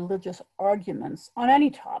out of religious arguments on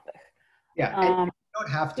any topic. Yeah, and you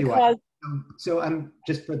don't have to. Because, so I'm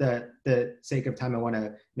just for the sake of time, I want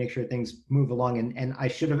to make sure things move along. And I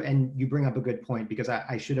should have, and you bring up a good point, because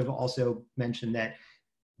I should have also mentioned that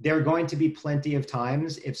there are going to be plenty of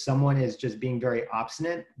times if someone is just being very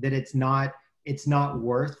obstinate that it's not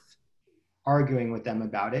worth arguing with them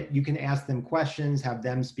about it. You can ask them questions, have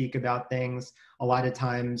them speak about things. A lot of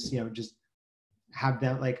times, just have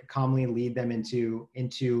them like calmly lead them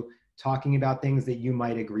into talking about things that you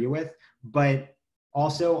might agree with. But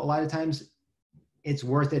also a lot of times it's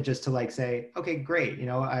worth it just to like say, okay, great,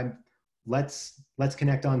 let's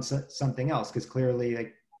connect on something else, because clearly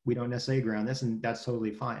like we don't necessarily agree on this, and that's totally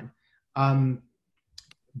fine. But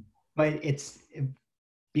it's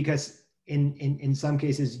because in some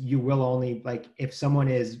cases you will only, like, if someone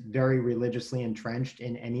is very religiously entrenched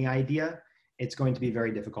in any idea, it's going to be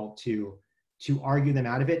very difficult to argue them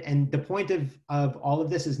out of it. And the point of all of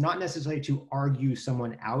this is not necessarily to argue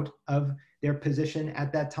someone out of their position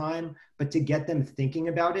at that time, but to get them thinking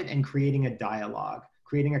about it and creating a dialogue,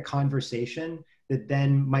 creating a conversation that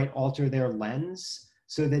then might alter their lens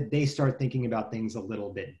so that they start thinking about things a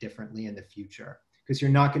little bit differently in the future. Because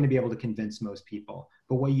you're not going to be able to convince most people.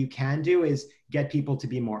 But what you can do is get people to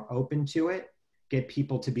be more open to it, get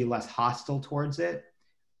people to be less hostile towards it.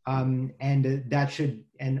 And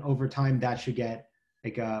over time that should get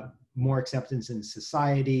like a more acceptance in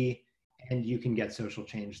society, and you can get social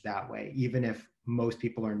change that way. Even if most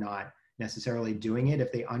people are not necessarily doing it,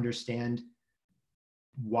 if they understand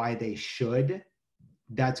why they should,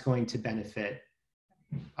 that's going to benefit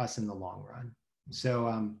us in the long run.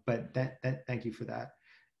 So, but thank you for that.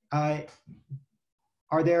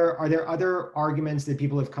 Are there other arguments that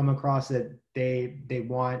people have come across that they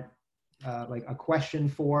want like a question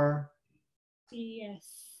for?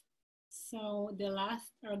 Yes. So the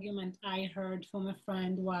last argument I heard from a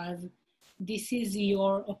friend was, this is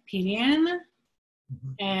your opinion.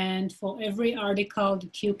 Mm-hmm. And for every article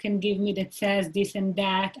that you can give me that says this and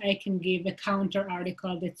that, I can give a counter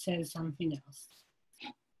article that says something else.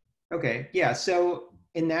 Okay. Yeah. So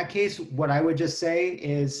in that case, what I would just say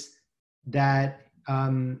is that,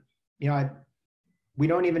 we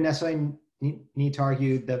don't even necessarily need to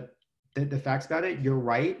argue the facts about it. You're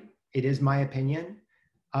right. It is my opinion.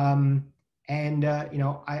 I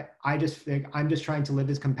just think I'm just trying to live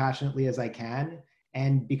as compassionately as I can.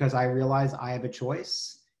 And because I realize I have a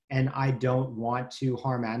choice and I don't want to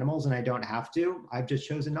harm animals and I don't have to, I've just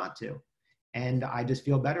chosen not to. And I just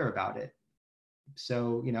feel better about it.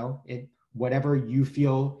 So, whatever you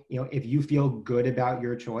feel, if you feel good about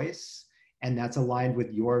your choice and that's aligned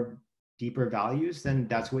with your deeper values, then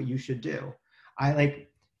that's what you should do.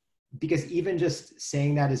 Because even just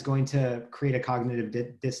saying that is going to create a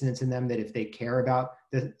cognitive dissonance in them, that if they care about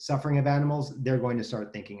the suffering of animals, they're going to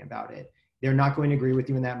start thinking about it. They're not going to agree with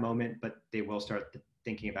you in that moment, but they will start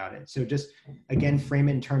thinking about it. So just, again, frame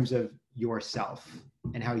it in terms of yourself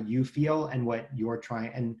and how you feel and what you're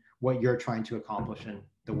trying to accomplish in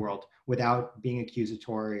the world, without being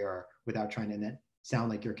accusatory or without trying to sound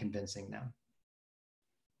like you're convincing them.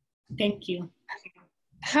 Thank you.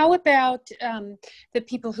 How about the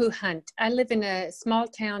people who hunt? I live in a small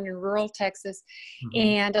town in rural Texas, mm-hmm.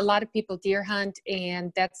 and a lot of people deer hunt,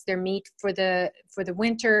 and that's their meat for the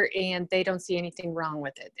winter, and they don't see anything wrong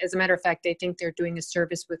with it. As a matter of fact, they think they're doing a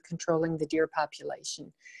service with controlling the deer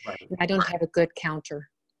population. Right. I don't have a good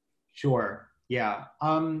counter. Sure. Yeah.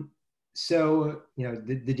 So,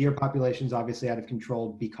 the deer population is obviously out of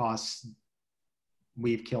control because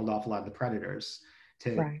we've killed off a lot of the predators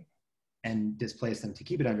right. and displace them to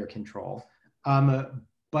keep it under control.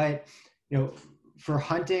 But, for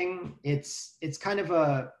hunting, it's kind of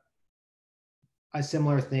a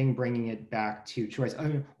similar thing, bringing it back to choice.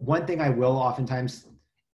 One thing I will oftentimes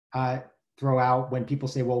throw out when people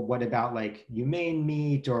say, well, what about like humane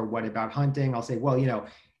meat, or what about hunting? I'll say, well,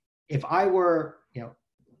 if I were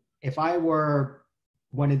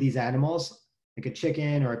one of these animals, like a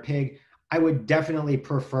chicken or a pig, I would definitely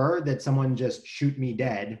prefer that someone just shoot me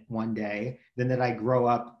dead one day than that I grow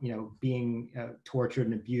up, being tortured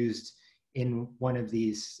and abused in one of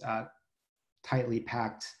these tightly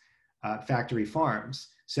packed factory farms.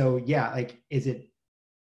 So yeah, like, is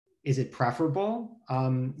it preferable?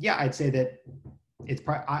 Yeah, I'd say that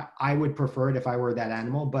I would prefer it if I were that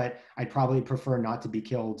animal, but I'd probably prefer not to be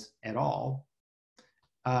killed at all.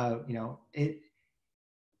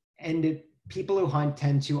 People who hunt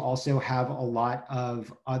tend to also have a lot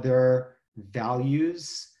of other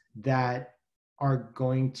values that are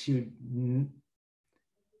going to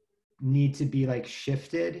need to be like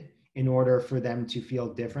shifted in order for them to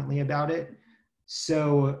feel differently about it.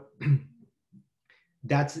 So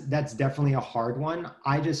that's definitely a hard one.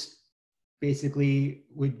 I just basically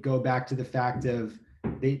would go back to the fact of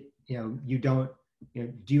do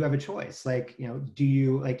you have a choice? Like, do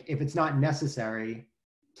you, like, if it's not necessary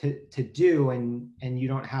to do, and you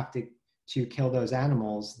don't have to kill those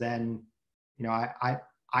animals, then, you know,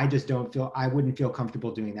 I just don't feel, I wouldn't feel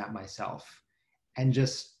comfortable doing that myself. And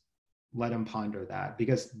just let them ponder that,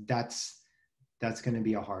 because that's going to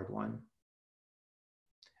be a hard one.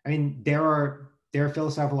 I mean, there are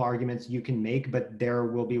philosophical arguments you can make, but there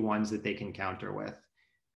will be ones that they can counter with.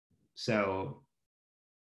 So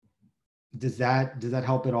does that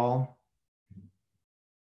help at all?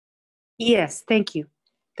 Yes, thank you.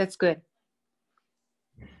 That's good.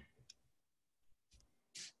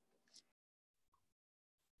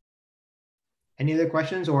 Any other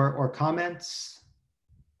questions or comments,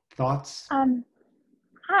 thoughts?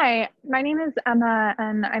 Hi, my name is Emma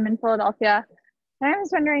and I'm in Philadelphia. And I was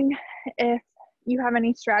wondering if you have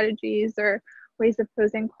any strategies or ways of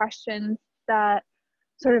posing questions that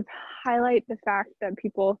sort of highlight the fact that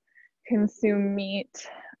people consume meat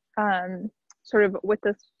sort of with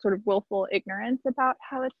this sort of willful ignorance about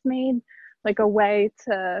how it's made, like a way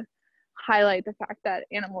to highlight the fact that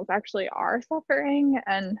animals actually are suffering,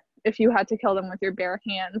 and if you had to kill them with your bare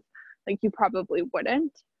hands, like you probably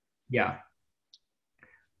wouldn't. Yeah.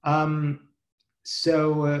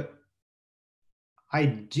 So I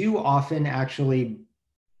do often actually,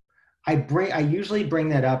 I usually bring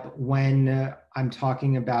that up when I'm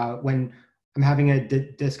talking about, when I'm having a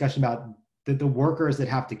discussion about the workers that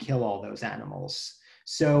have to kill all those animals.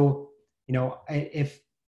 So, you know, if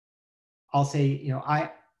I'll say, you know,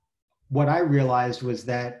 what I realized was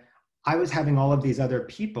that I was having all of these other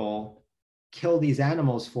people kill these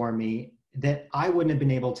animals for me that I wouldn't have been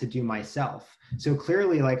able to do myself. So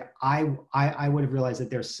clearly, like I would have realized that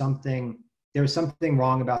there's something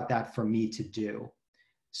wrong about that for me to do.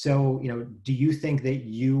 So, you know, do you think that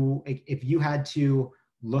if you had to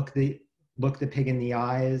look the pig in the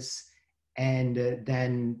eyes and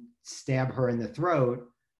then stab her in the throat,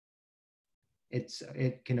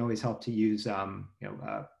 it can always help to use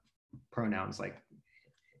pronouns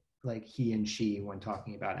like he and she when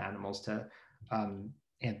talking about animals to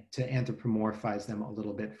anthropomorphize them a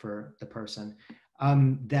little bit for the person.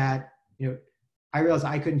 That, you know, I realized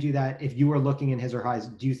I couldn't do that. If you were looking in his or her eyes,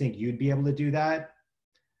 do you think you'd be able to do that?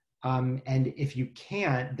 And if you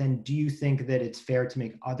can't, then do you think that it's fair to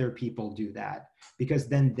make other people do that? Because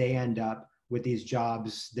then they end up with these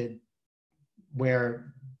jobs that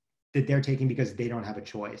they're taking because they don't have a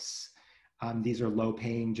choice. These are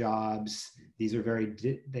low-paying jobs. These are very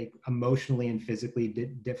emotionally and physically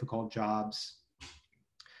difficult jobs.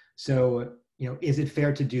 So, you know, is it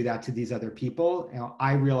fair to do that to these other people? You know,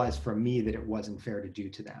 I realized for me that it wasn't fair to do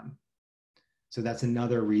to them. So that's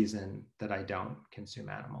another reason that I don't consume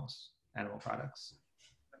animal products.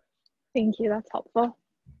 Thank you, that's helpful.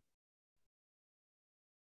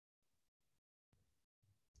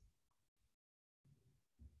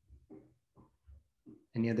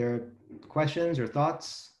 Any other questions or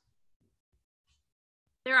thoughts?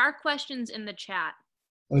 There are questions in the chat.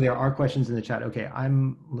 Oh, there are questions in the chat. Okay,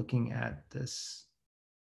 I'm looking at this.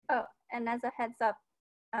 Oh, and as a heads up,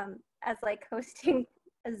 as like hosting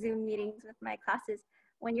a Zoom meetings with my classes,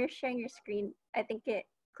 when you're sharing your screen, I think it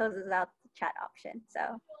closes out the chat option.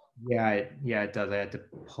 So Yeah, it does. I had to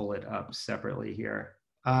pull it up separately here.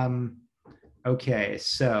 Okay,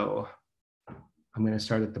 so I'm going to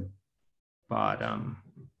start at the bottom.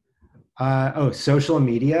 Social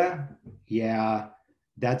media. Yeah,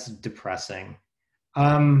 that's depressing.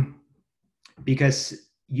 Because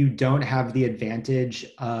you don't have the advantage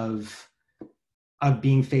of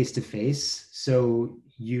being face to face. So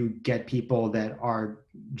you get people that are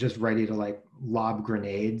just ready to like lob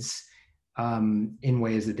grenades in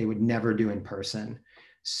ways that they would never do in person.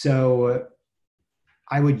 So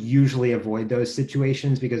I would usually avoid those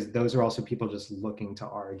situations because those are also people just looking to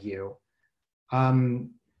argue.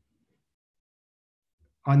 Can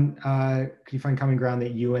you find common ground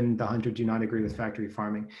that you and the hunter do not agree with factory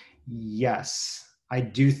farming? Yes, I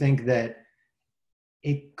do think that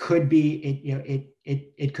it could be,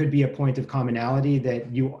 it could be a point of commonality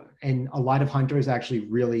that you, and a lot of hunters actually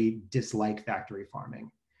really dislike factory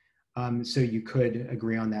farming. So you could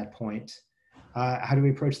agree on that point. How do we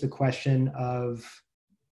approach the question of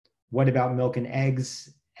what about milk and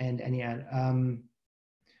eggs and any,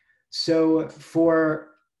 so for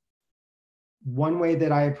one way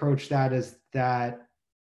that I approach that is that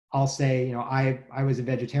I'll say, you know, I was a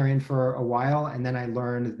vegetarian for a while, and then I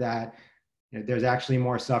learned that, you know, there's actually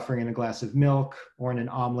more suffering in a glass of milk or in an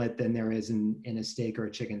omelet than there is in a steak or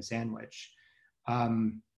a chicken sandwich.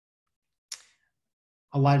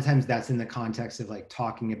 A lot of times that's in the context of like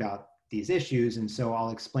talking about these issues. And so I'll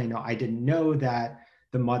explain, no, I didn't know that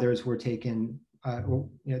the mothers were taken, you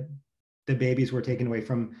know, the babies were taken away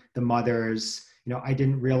from the mothers I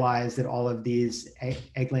didn't realize that all of these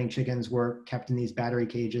egg-laying chickens were kept in these battery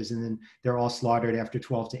cages, and then they're all slaughtered after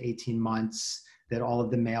 12 to 18 months, that all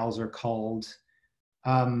of the males are culled.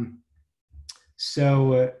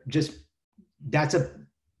 So just that's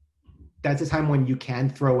a time when you can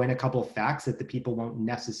throw in a couple of facts that the people won't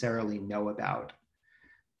necessarily know about.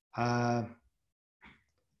 Let's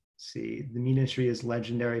see, the meat industry is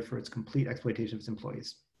legendary for its complete exploitation of its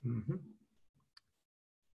employees. Mm-hmm.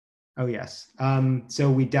 Oh yes. So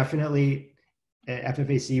we definitely at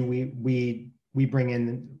FFAC we bring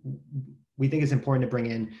in. We think it's important to bring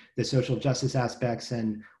in the social justice aspects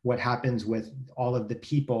and what happens with all of the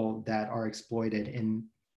people that are exploited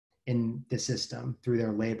in the system through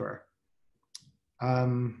their labor.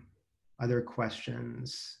 Other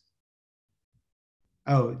questions?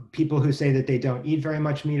 Oh, people who say that they don't eat very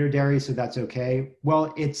much meat or dairy, so that's okay.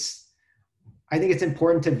 Well, I think it's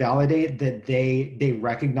important to validate that they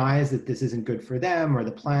recognize that this isn't good for them or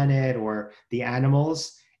the planet or the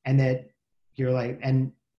animals, and that you're like,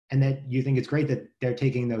 and that you think it's great that they're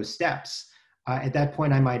taking those steps. At that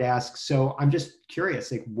point, I might ask, so I'm just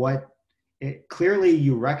curious, like clearly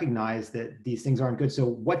you recognize that these things aren't good, so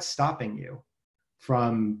what's stopping you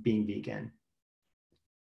from being vegan?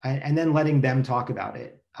 And then letting them talk about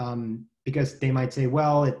it. Because they might say,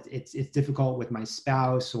 well, it's difficult with my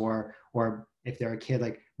spouse, or if they're a kid,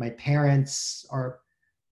 like my parents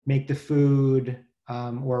make the food,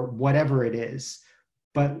 or whatever it is,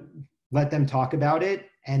 but let them talk about it,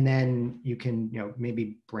 and then you can,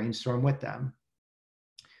 maybe brainstorm with them.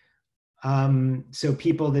 So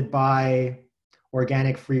people that buy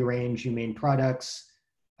organic, free-range, humane products.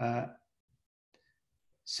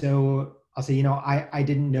 So I'll say, I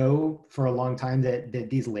didn't know for a long time that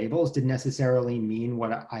these labels didn't necessarily mean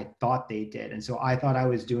what I thought they did. And so I thought I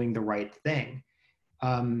was doing the right thing.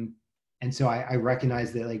 And so I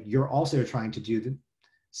recognized that, like, you're also trying to do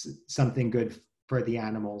something good for the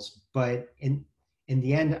animals. But in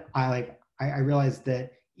the end, I realized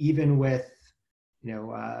that even with,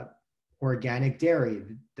 organic dairy,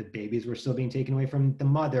 the babies were still being taken away from the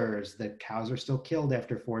mothers. The cows are still killed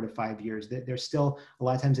after 4 to 5 years. They're still a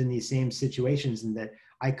lot of times in these same situations, and that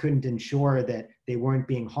I couldn't ensure that they weren't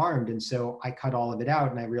being harmed. And so I cut all of it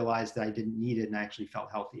out, and I realized that I didn't need it, and I actually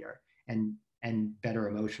felt healthier and better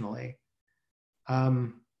emotionally.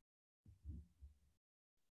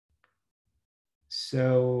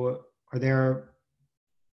 So there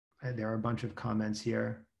are a bunch of comments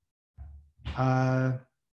here.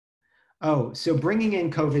 So bringing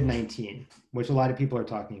in COVID-19, which a lot of people are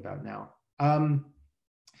talking about now.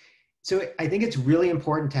 So I think it's really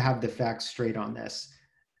important to have the facts straight on this.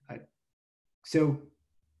 So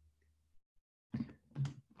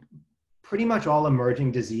pretty much all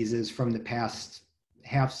emerging diseases from the past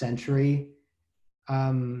half century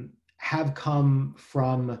have come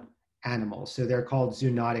from animals. So they're called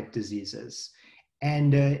zoonotic diseases.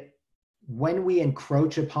 And when we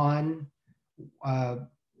encroach upon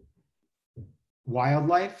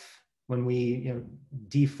wildlife, when we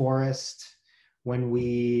deforest, when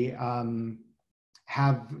we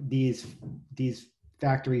have these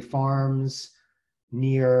factory farms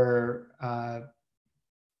near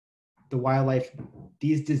the wildlife,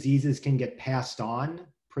 these diseases can get passed on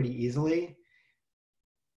pretty easily.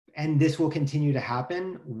 And this will continue to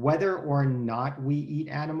happen whether or not we eat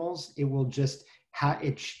animals. It will just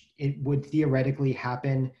it would theoretically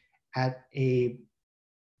happen at a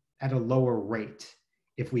lower rate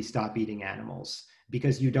if we stop eating animals,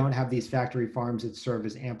 because you don't have these factory farms that serve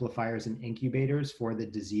as amplifiers and incubators for the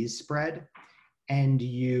disease spread, and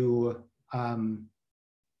you don't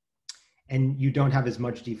have as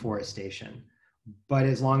much deforestation. But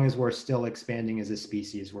as long as we're still expanding as a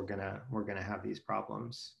species, we're gonna have these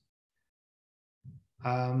problems.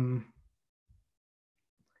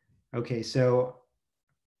 Okay, so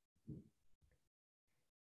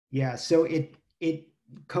yeah, so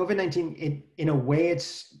COVID-19, in a way,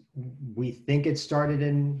 we think it started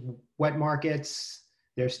in wet markets.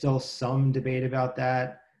 There's still some debate about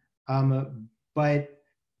that. But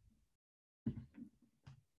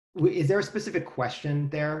is there a specific question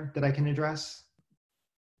there that I can address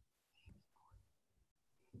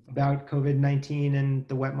about COVID-19 and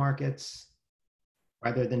the wet markets,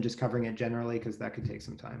 rather than just covering it generally, because that could take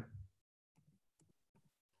some time?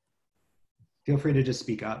 Feel free to just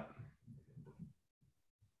speak up.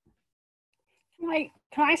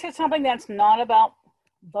 Can I say something that's not about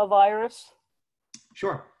the virus?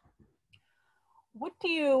 Sure. What do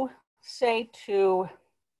you say to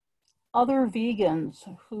other vegans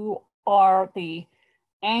who are the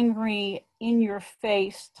angry,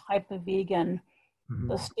 in-your-face type of vegan,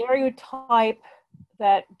 the stereotype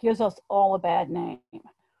that gives us all a bad name.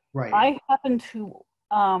 Right. I happen to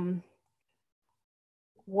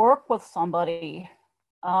work with somebody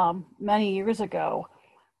many years ago,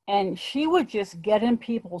 and she would just get in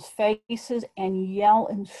people's faces and yell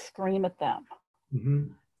and scream at them.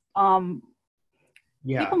 Mm-hmm.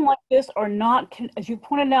 Yeah. People like this are not, as you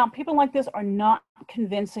pointed out, people like this are not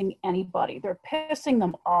convincing anybody. They're pissing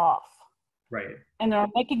them off. Right. And they're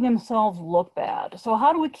making themselves look bad. So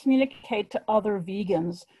how do we communicate to other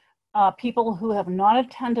vegans, people who have not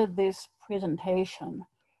attended this presentation,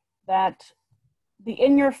 that the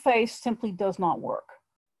in-your-face simply does not work?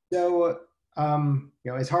 So,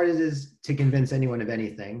 as hard as it is to convince anyone of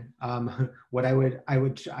anything, what I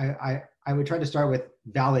would try to start with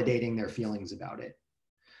validating their feelings about it.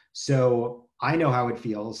 So I know how it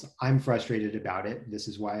feels. I'm frustrated about it. This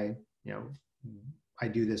is why, I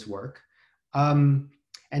do this work. And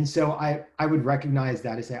so I would recognize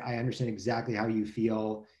that and say, I understand exactly how you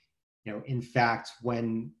feel. In fact,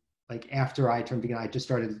 when after I turned vegan, I just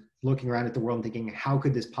started looking around at the world and thinking, how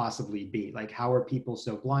could this possibly be? How are people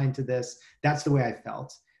so blind to this? That's the way I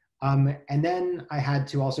felt. And then I had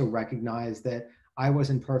to also recognize that I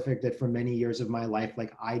wasn't perfect, that for many years of my life,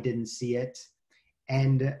 I didn't see it.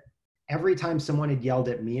 And every time someone had yelled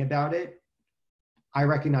at me about it, I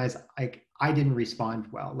recognized I didn't respond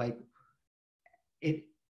well.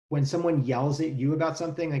 When someone yells at you about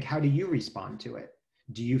something, how do you respond to it?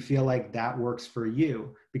 Do you feel like that works for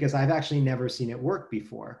you? Because I've actually never seen it work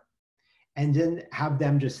before. And then have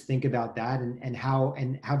them just think about that and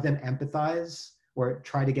have them empathize, or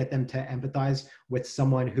try to get them to empathize with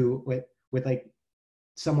someone with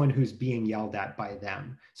someone who's being yelled at by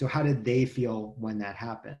them. So how did they feel when that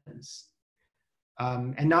happens?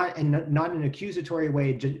 And not in an accusatory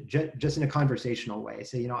way, just in a conversational way.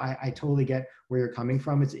 So, I totally get where you're coming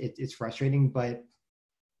from. It's frustrating, but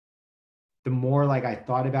the more I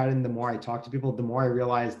thought about it and the more I talked to people, the more I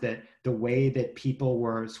realized that the way that people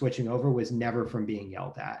were switching over was never from being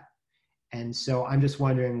yelled at. And so I'm just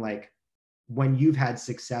wondering, when you've had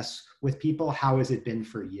success with people, how has it been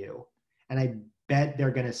for you? And I bet they're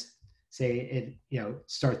going to say it,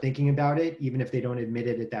 start thinking about it, even if they don't admit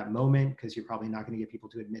it at that moment, because you're probably not going to get people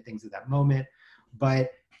to admit things at that moment. But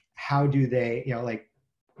how do they,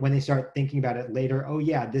 when they start thinking about it later, oh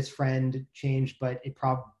yeah, this friend changed, but it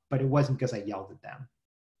wasn't because I yelled at them.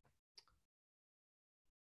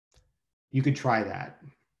 You could try that,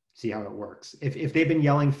 see how it works. If they've been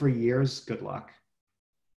yelling for years, good luck.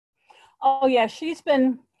 Oh yeah, she's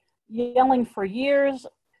been yelling for years,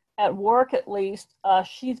 at work at least.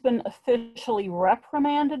 She's been officially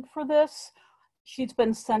reprimanded for this. She's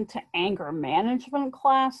been sent to anger management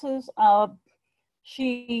classes.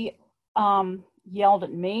 She yelled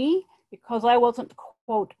at me because I wasn't,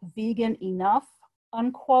 quote, vegan enough,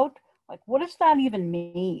 unquote. What does that even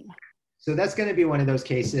mean? So that's going to be one of those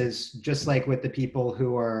cases, just like with the people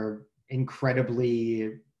who are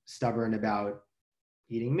incredibly stubborn about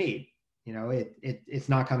eating meat. It's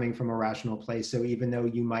not coming from a rational place. So even though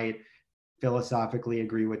you might philosophically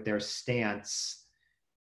agree with their stance,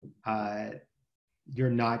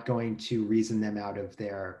 you're not going to reason them out of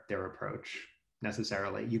their approach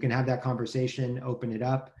necessarily. You can have that conversation, open it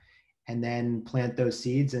up, and then plant those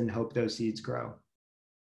seeds and hope those seeds grow.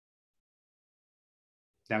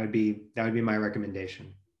 That would be my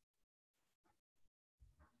recommendation.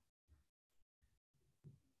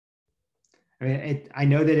 I mean, I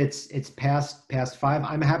know that it's past 5.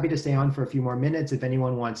 I'm happy to stay on for a few more minutes if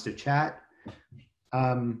anyone wants to chat.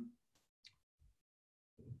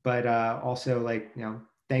 But also,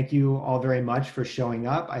 thank you all very much for showing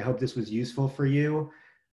up. I hope this was useful for you.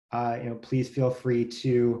 Please feel free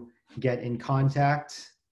to get in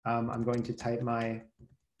contact. I'm going to type my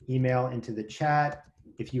email into the chat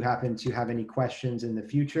if you happen to have any questions in the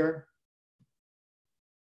future.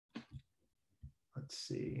 Let's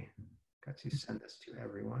see. Got to send this to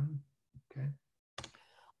everyone. Okay.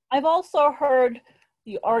 I've also heard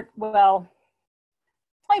well,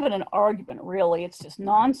 it's not even an argument really, it's just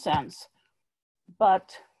nonsense.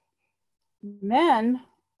 But men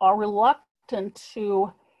are reluctant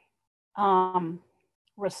to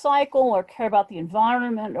recycle or care about the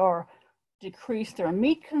environment or decrease their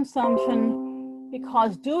meat consumption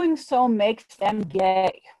because doing so makes them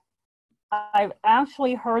gay. I've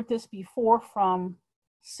actually heard this before from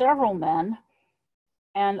several men,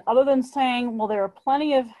 and other than saying, well, there are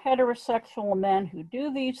plenty of heterosexual men who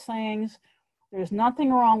do these things, there's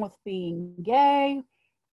nothing wrong with being gay,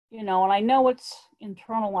 and I know it's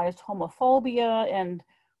internalized homophobia and,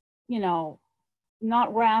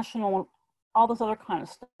 not rational, all this other kind of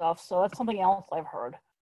stuff. So that's something else I've heard.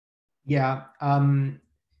 Yeah.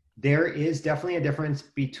 There is definitely a difference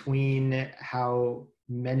between how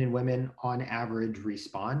men and women on average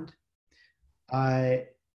respond. A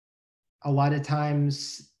lot of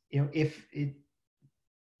times, if it,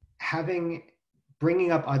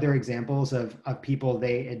 bringing up other examples of people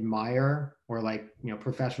they admire, or like,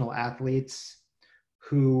 professional athletes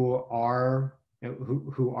who are,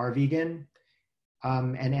 who are vegan,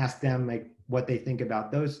 and ask them like what they think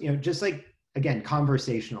about those, just like, again,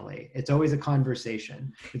 conversationally. It's always a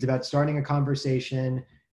conversation. It's about starting a conversation,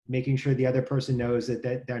 making sure the other person knows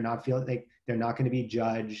that they're not feeling like they're not going to be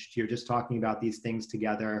judged. You're just talking about these things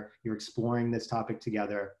together. You're exploring this topic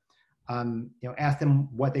together. Ask them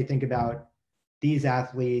what they think about these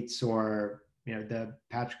athletes, or the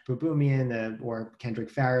Patrick Baboumian, or Kendrick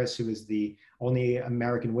Farris, who is the only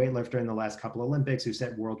American weightlifter in the last couple Olympics, who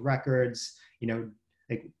set world records.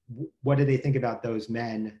 Like, what do they think about those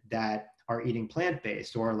men that are eating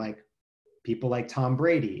plant-based, or like people like Tom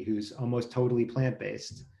Brady, who's almost totally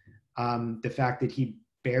plant-based? The fact that he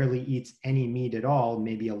barely eats any meat at all,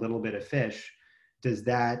 maybe a little bit of fish, does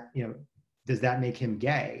that make him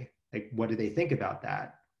gay? Like, what do they think about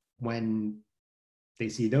that when they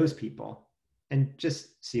see those people? And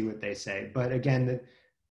just see what they say. But again,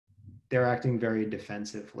 they're acting very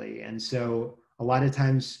defensively. And so a lot of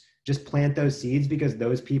times just plant those seeds, because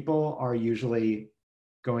those people are usually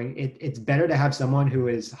going, it's better to have someone who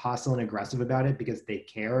is hostile and aggressive about it because they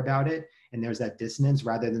care about it and there's that dissonance,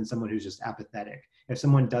 rather than someone who's just apathetic. If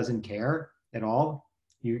someone doesn't care at all,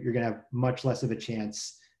 you're going to have much less of a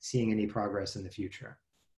chance seeing any progress in the future.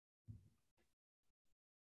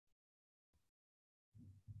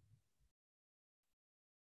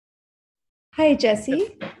 Hi,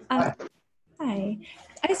 Jesse. Hi.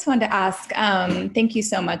 I just wanted to ask, thank you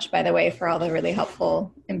so much, by the way, for all the really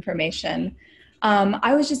helpful information.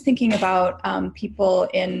 I was just thinking about people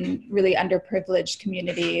in really underprivileged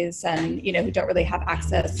communities, and who don't really have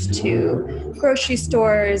access to grocery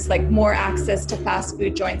stores, like more access to fast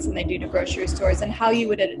food joints than they do to grocery stores, and how you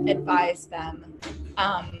would advise them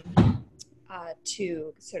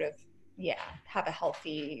to sort of, have a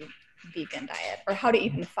healthy vegan diet, or how to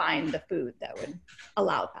even find the food that would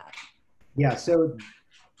allow that. Yeah, so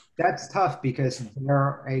that's tough, because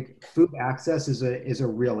food access is a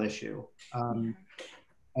real issue.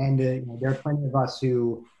 And there are plenty of us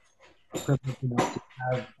who are privileged enough to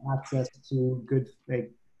have access to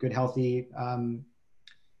good healthy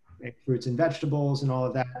fruits and vegetables and all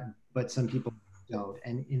of that, but some people don't.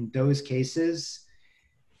 And in those cases,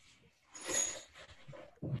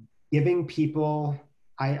 giving people,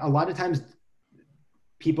 a lot of times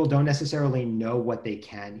people don't necessarily know what they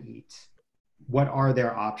can eat. What are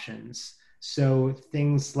their options? So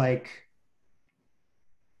things like,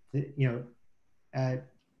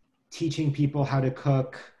 teaching people how to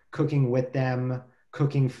cook, cooking with them,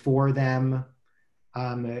 cooking for them,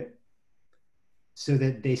 so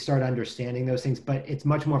that they start understanding those things. But it's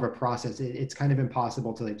much more of a process. It's kind of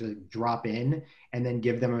impossible to just drop in and then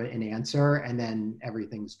give them an answer and then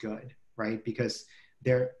everything's good, right? Because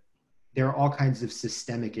there are all kinds of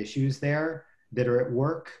systemic issues there that are at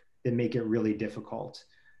work that make it really difficult.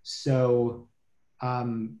 So,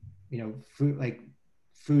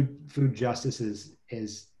 food justice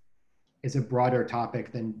is a broader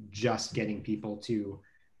topic than just getting people to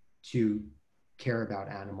care about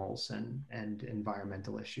animals and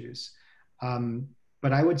environmental issues.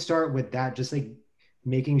 But I would start with that, just like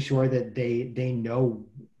making sure that they know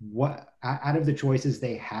what, out of the choices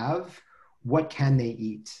they have, what can they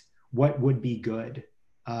eat? What would be good?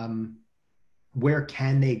 Where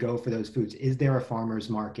can they go for those foods? Is there a farmer's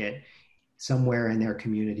market somewhere in their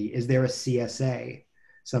community? Is there a CSA,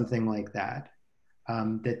 something like that,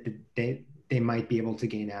 that they might be able to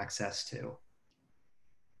gain access to?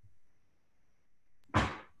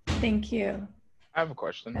 Thank you. I have a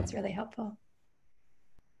question. That's really helpful.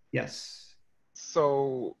 Yes.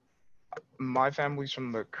 So my family's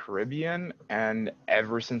from the Caribbean, and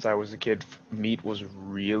ever since I was a kid, meat was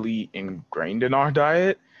really ingrained in our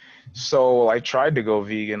diet. So I tried to go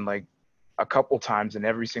vegan like a couple times, and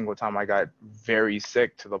every single time I got very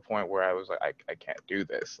sick, to the point where I was like, I can't do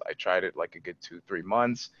this. I tried it like a good 2-3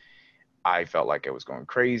 months. I felt like I was going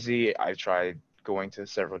crazy. I tried going to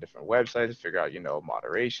several different websites to figure out,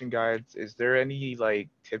 moderation guides. Is there any like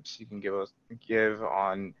tips you can give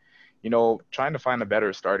on, trying to find a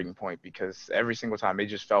better starting point? Because every single time it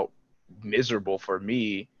just felt miserable for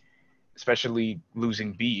me, especially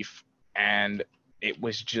losing beef. And it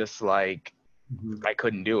was just like, I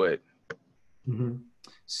couldn't do it. Mm-hmm.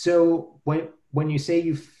 So when you say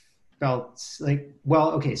you felt like,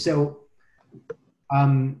 well, okay, so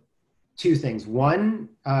two things. One,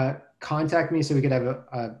 contact me so we could have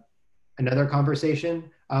another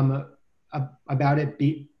conversation about it,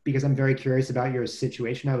 because I'm very curious about your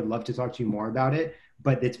situation. I would love to talk to you more about it,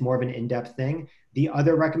 but it's more of an in-depth thing. The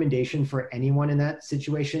other recommendation for anyone in that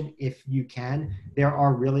situation, if you can, there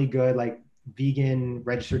are really good like vegan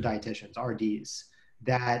registered dietitians, RDs,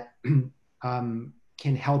 that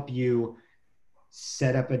can help you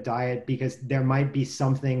set up a diet, because there might be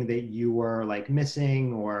something that you were like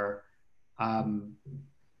missing, or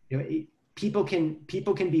you know, people can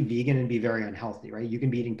be vegan and be very unhealthy, right? You can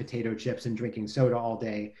be eating potato chips and drinking soda all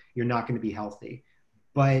day. You're not going to be healthy.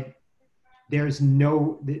 But there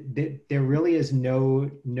really is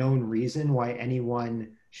no known reason why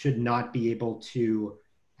anyone should not be able to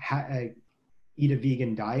eat a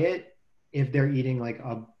vegan diet if they're eating like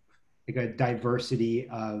a diversity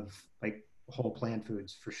of like whole plant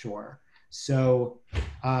foods, for sure. So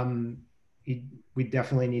we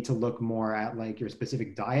definitely need to look more at like your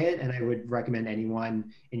specific diet, and I would recommend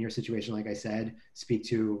anyone in your situation, like I said, speak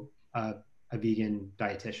to a vegan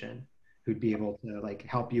dietitian who'd be able to like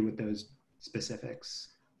help you with those specifics.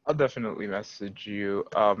 I'll definitely message you.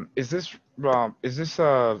 Is this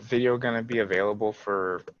video gonna be available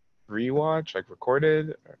for rewatch, like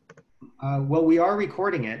recorded? Well, we are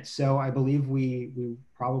recording it, so I believe we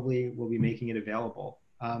probably will be making it available.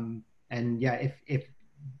 And yeah,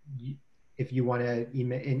 if you want to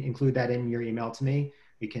include that in your email to me,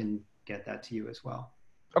 we can get that to you as well.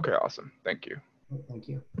 Okay, awesome. Thank you. Thank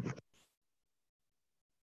you.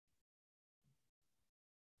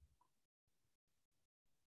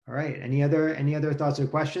 All right. Any other thoughts or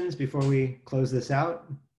questions before we close this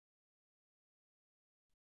out?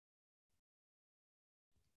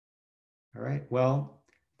 All right. Well,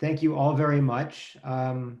 thank you all very much.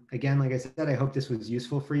 Again, like I said, I hope this was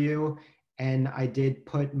useful for you. And I did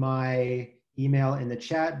put my email in the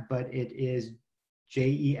chat, but it is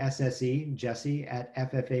JESSE, Jesse, at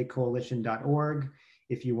FFAcoalition.org.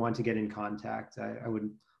 If you want to get in contact, I would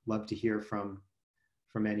love to hear from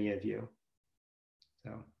any of you.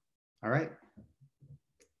 So, all right.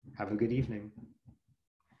 Have a good evening.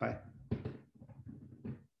 Bye.